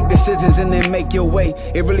breakfast, make decisions, and then make your way.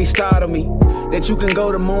 It really startled me that you can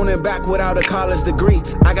go to moon and back without a college degree.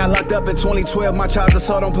 I got locked up in 2012, my child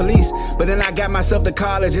assault on police. But then I got myself to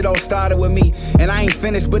college, it all started with me. And I ain't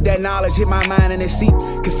finished, but that knowledge hit my mind in its seat.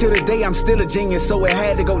 Cause till this day I'm still a genius, so it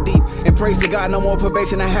had to go deep. And praise to God, no more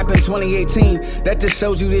probation, that happened 2018. That just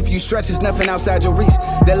shows you if you stretch, it's nothing outside your reach.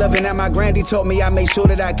 That loving that my grandy taught me, I make sure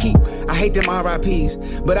that I keep. I hate them RIPs,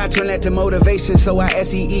 but I turn that to motivation, so I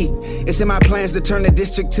SEE. It's in my plans to turn the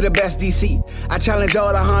district to the best DC. I challenge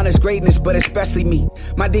all the harness greatness, but especially me.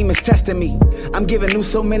 My demons testing me. I'm giving you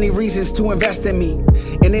so many reasons to invest in me.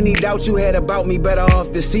 And any doubt you had about me, better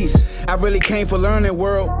off deceased. I really came for learning,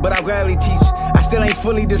 world, but I'll gladly teach. I still ain't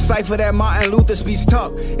fully decipher that Martin Luther speech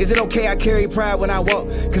talk. Is it okay I carry pride when I walk?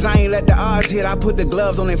 Cause I ain't let the odds hit, I put the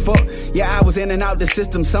gloves on and fought. Yeah, I was in and out the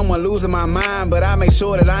system, someone losing my mind, but I make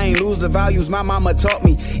sure that I ain't lose the values my mama taught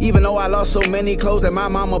me. Even though I lost so many clothes that my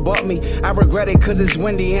mama bought me, I regret it cause it's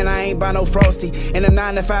windy and I ain't buy no Frosty. And them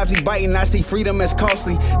 9 to 5s be biting, I see freedom as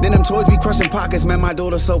costly. Then them toys be crushing pockets, man, my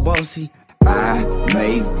daughter's so bossy. I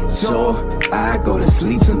made sure I go to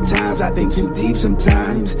sleep sometimes, I think too deep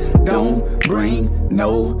sometimes. Don't bring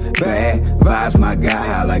no bad vibes, my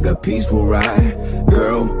guy, I like a peaceful ride.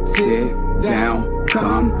 Girl, sit down,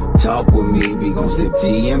 come talk with me, we gon' sip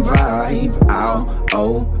tea and vibe. I'll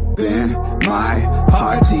open my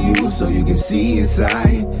heart to you so you can see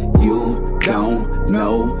inside. You don't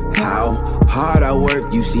know how hard I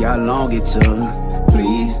work, you see how long it took.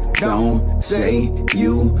 Please don't say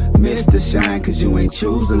you missed the shine, cause you ain't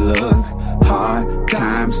choose to look. Hard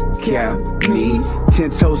times kept me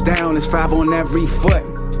 10 toes down, it's 5 on every foot.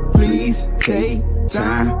 Please take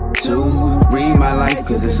time to read my life,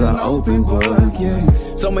 cause it's an open book,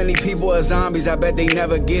 yeah. So many people are zombies, I bet they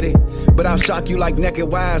never get it. But I'll shock you like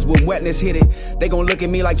Naked Wise when wetness hit it. They gon' look at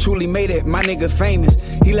me like truly made it, my nigga famous.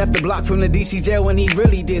 He left the block from the DC jail when he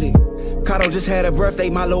really did it. Kato just had a birthday,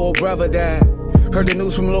 my little brother died. Heard the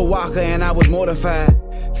news from Lil Walker and I was mortified.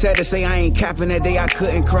 Sad to say I ain't capping that day I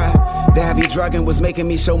couldn't cry. The heavy drugging was making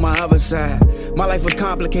me show my other side. My life was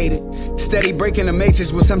complicated. Steady breaking the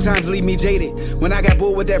matrix would sometimes leave me jaded. When I got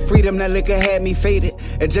bored with that freedom, that liquor had me faded.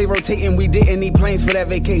 At J rotating, we didn't need planes for that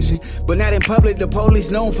vacation. But not in public, the police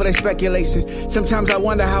known for their speculation. Sometimes I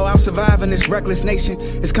wonder how I'm surviving this reckless nation.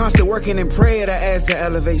 It's constant working and prayer that adds to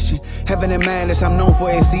elevation. Heaven and madness, I'm known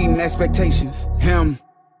for exceeding expectations.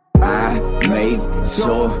 I make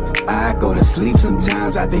sure I go to sleep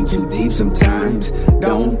sometimes, I think too deep sometimes.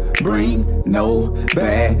 Don't bring no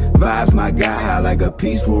bad vibes, my guy, I like a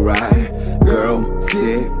peaceful ride. Girl,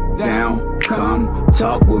 sit down, come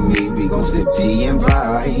talk with me, we gon' sip tea and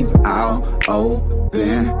vibe. I'll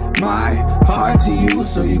open my heart to you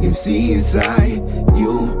so you can see inside.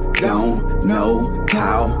 You don't know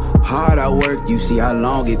how hard I work, you see how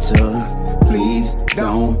long it took. Please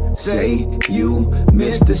don't say you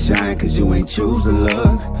missed the shine, cause you ain't choose to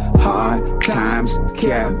look. Hard times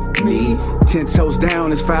kept me 10 toes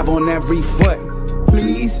down, it's 5 on every foot.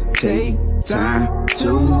 Please take time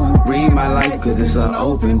to read my life, cause it's an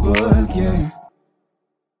open book, yeah.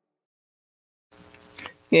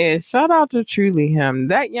 Yeah, shout out to Truly Him.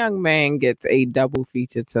 That young man gets a double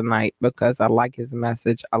feature tonight because I like his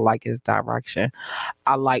message, I like his direction,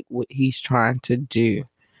 I like what he's trying to do.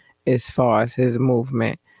 As far as his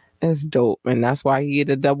movement, it's dope, and that's why he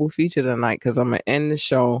had a double feature tonight. Because I'm gonna end the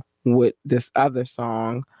show with this other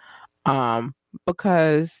song,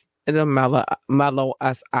 because it'll mellow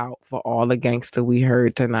us out for all the gangster we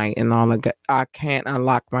heard tonight, and all the I can't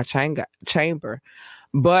unlock my chamber,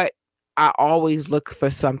 but I always look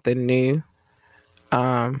for something new.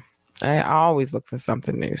 I always look for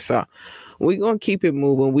something new, so. We're going to keep it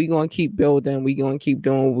moving. We're going to keep building. We're going to keep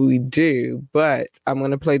doing what we do. But I'm going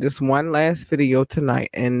to play this one last video tonight.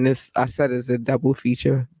 And this, I said, is a double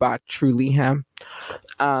feature by Truly Him.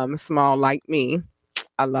 Small Like Me.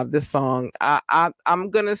 I love this song. I'm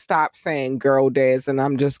going to stop saying girl dads, and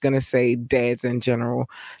I'm just going to say dads in general.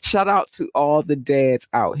 Shout out to all the dads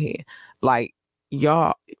out here. Like,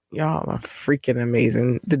 y'all are freaking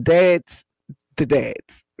amazing. The dads.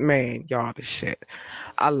 Man, y'all the shit.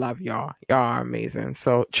 I love y'all. Y'all are amazing.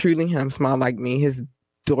 So Truly Him, Smile Like Me. His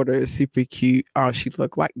daughter is super cute. Oh, she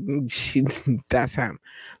look like that's him.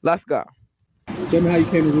 Let's go. Tell me how you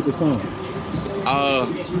came up with the song.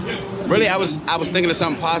 Really, I was thinking of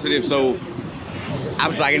something positive. So I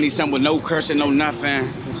was like, I need something with no cursing, no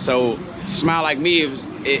nothing. So Smile Like Me,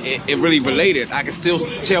 it really related. I can still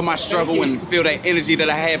tell my struggle and feel that energy that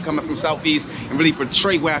I have coming from Southeast and really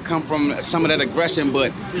portray where I come from, some of that aggression,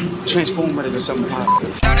 but transform it into something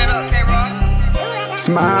positive.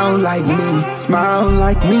 Smile like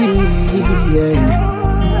me, yeah.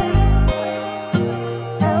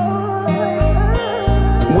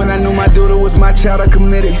 When I knew my daughter was my child, I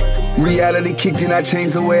committed. Reality kicked in, I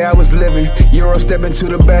changed the way I was living. Euro step into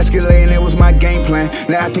the basket lane, it was my game plan.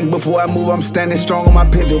 Now I think before I move, I'm standing strong on my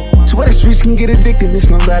pivot. Swear the streets can get addicted, it's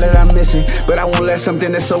my guy that I'm missing. But I won't let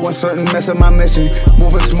something that's so uncertain mess up my mission.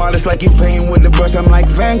 Moving smart, it's like you painting with the brush, I'm like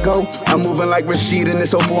Van Gogh. I'm moving like Rashid in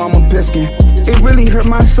this 04, I'm a Piskin. It really hurt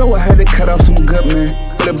my soul, I had to cut off some good men.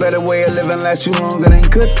 But a better way of living lasts you longer than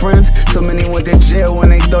good friends. So many went to jail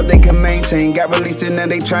when they thought they could maintain. Got released and now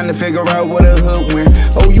they trying to figure out what a hood win.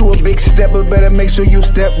 Oh, you a big step, but better make sure you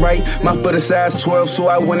step right. My foot is size 12, so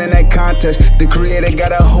I win in that contest. The creator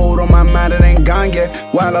got a hold on my mind, it ain't gone yet.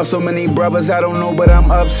 Why I lost so many brothers, I don't know, but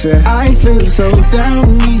I'm upset. I feel so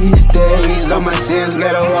down these days. All my sins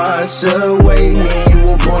gotta wash away me. You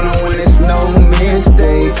were born when it's no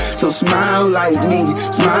mistake. So smile like me,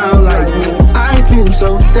 smile like me. I feel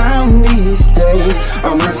so down these days.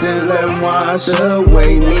 All my sins let them wash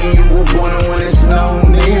away me. You were born when it's no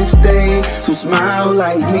mistake. So smile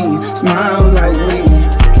like me, smile like me.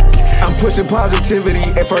 I'm pushing positivity.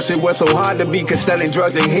 At first it was so hard to be, cause selling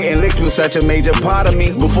drugs and hitting licks was such a major part of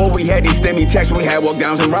me. Before we had these stimmy checks, we had walk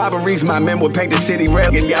downs and robberies. My men would paint the city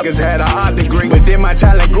red, and y'all had an art degree. But then my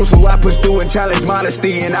talent grew, so I pushed through and challenged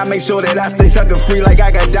modesty. And I make sure that I stay sucker free like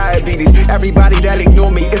I got diabetes. Everybody that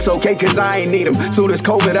ignore me, it's okay, cause I ain't need them. Soon as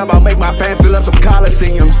COVID up, I'll make my fam fill up some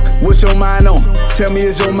coliseums. What's your mind on? Tell me,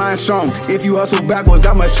 is your mind strong? If you hustle backwards,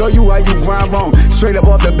 I'ma show you how you grind wrong. Straight up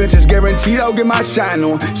off the benches, guaranteed I'll get my shine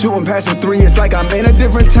on. Shooting past the 3, it's like I'm in a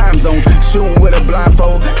different time zone. Shooting with a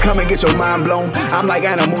blindfold, come and get your mind blown. I'm like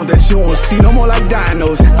animals that you won't see no more like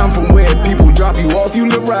dinos. I'm from where people drop you off, you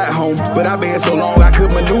live right home. But I've been here so long, I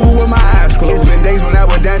could maneuver with my eyes closed. It's been days when I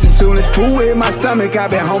would dance as soon as food hit my stomach.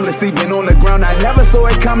 I've been homeless, sleeping on the ground, I never saw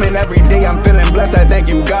it coming. Every day I'm feeling blessed, I thank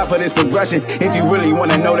you God for this progression. If you really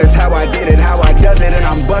wanna know, that's how I did it, how I does it. And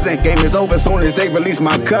I'm buzzing, game is over soon as they release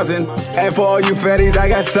my cousin. And for all you fatties, I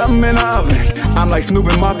got something in the oven. I'm like Snoop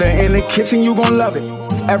and Martha in the kitchen, you gon' love it.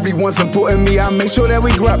 Everyone supporting me, I make sure that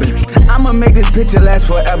we grub it. I'ma make this picture last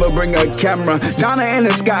forever, bring a camera. Donna in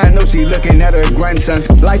the sky, I know she looking at her grandson.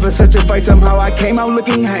 Life is such a fight, somehow I came out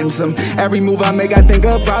looking handsome. Every move I make, I think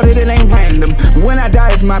about it, it ain't random. When I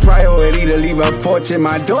die, it's my priority to leave a fortune.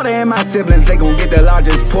 My daughter and my siblings, they gon' get the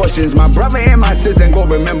largest portions. My brother and my sister gon'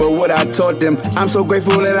 remember what I taught them. I'm so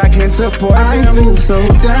grateful that I can support them. I feel so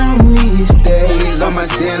down these days. All my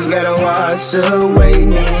sins gotta wash away.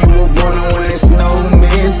 Need we're born when it's no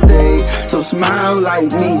mistake. So smile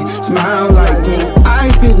like me, smile like me. I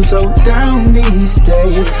feel so down these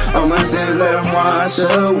days. All my sins let them wash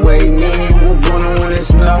away. Me, we're born when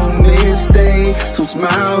it's no mistake. So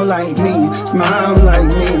smile like me, smile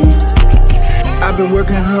like me. I've been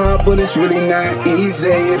working hard, but it's really not easy.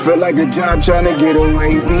 It felt like a job trying to get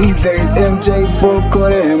away these days. MJ 4th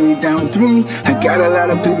quarter and we down 3. I got a lot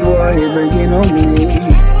of people out here breaking on me.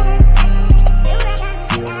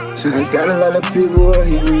 So I got a lot of people out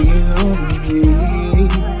here breaking on me.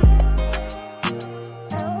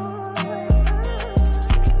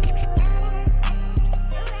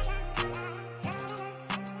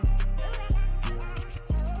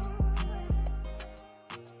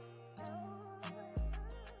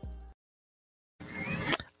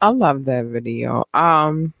 I love that video.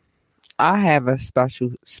 I have a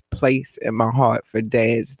special place in my heart for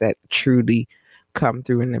dads that truly come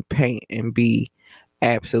through in the paint and be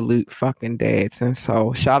absolute fucking dads. And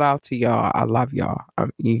so shout out to y'all. I love y'all.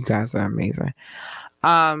 You guys are amazing.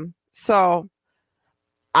 So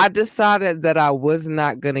I decided that I was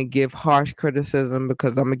not going to give harsh criticism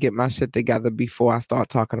because I'm going to get my shit together before I start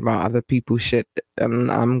talking about other people's shit.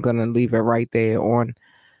 And I'm going to leave it right there on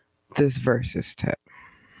this versus tip.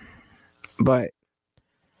 But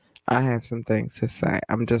I have some things to say.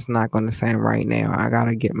 I'm just not going to say them right now. I got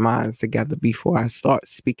to get mine together before I start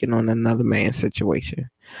speaking on another man's situation.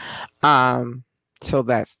 So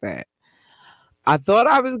that's that. I thought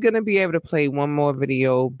I was going to be able to play one more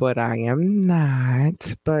video, but I am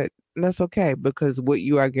not. But that's okay, because what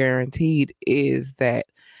you are guaranteed is that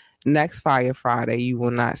next Fire Friday, you will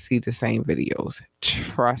not see the same videos.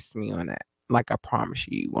 Trust me on that. Like I promise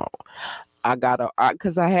you, you won't.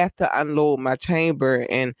 Because I have to unload my chamber,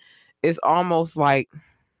 and it's almost like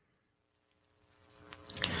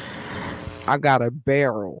I got a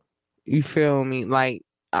barrel. You feel me? Like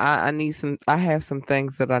I have some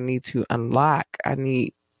things that I need to unlock. I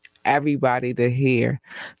need everybody to hear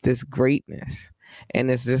this greatness. And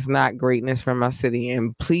it's just not greatness from my city.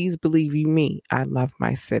 And please believe you me, I love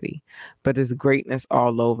my city. But it's greatness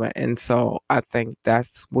all over. And so I think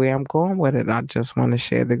that's where I'm going with it. I just want to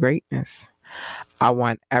share the greatness. I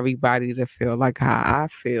want everybody to feel like how I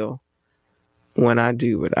feel when I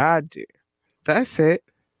do what I do. That's it.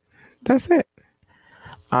 That's it.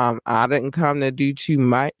 I didn't come to do too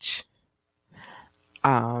much.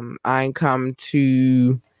 I ain't come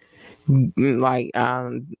to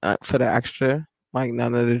for the extra, like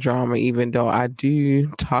none of the drama, even though I do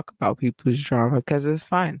talk about people's drama because it's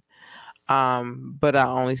fun. But I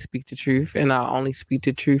only speak the truth, and I only speak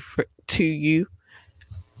the truth to you.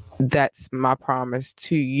 That's my promise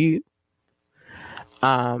to you.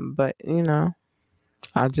 But you know,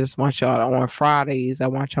 I just want y'all on Fridays, I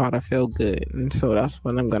want y'all to feel good. And so that's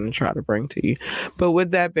what I'm going to try to bring to you. But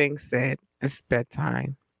with that being said, it's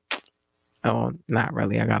bedtime. Oh, not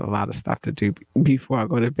really. I got a lot of stuff to do before I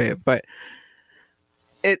go to bed. But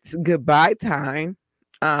it's goodbye time.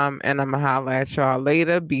 And I'm going to holler at y'all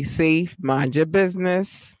later. Be safe. Mind your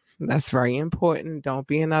business. That's very important. Don't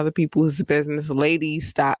be in other people's business. Ladies,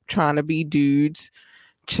 stop trying to be dudes.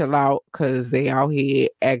 Chill out, because they out here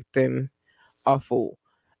acting a fool.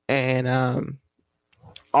 And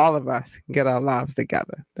all of us get our lives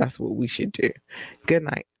together. That's what we should do. Good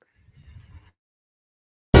night.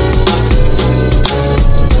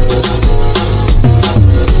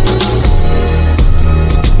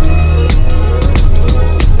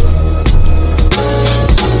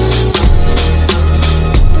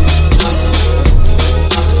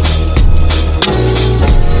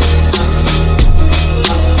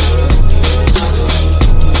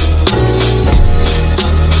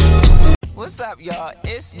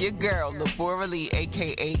 your girl, Labora Lee,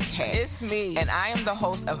 aka Kat. It's me. And I am the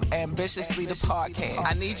host of Ambitiously the Podcast.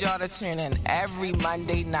 I need y'all to tune in every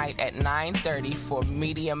Monday night at 9:30 for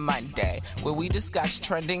Media Monday, where we discuss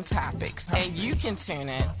trending topics. And you can tune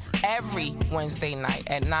in every Wednesday night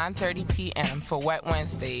at 9:30 p.m. for Wet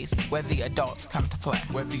Wednesdays, where the adults come to play.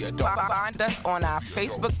 Find us on our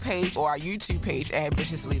Facebook page or our YouTube page,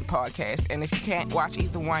 Ambitiously the Podcast. And if you can't watch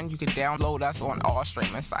either one, you can download us on all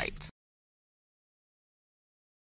streaming sites.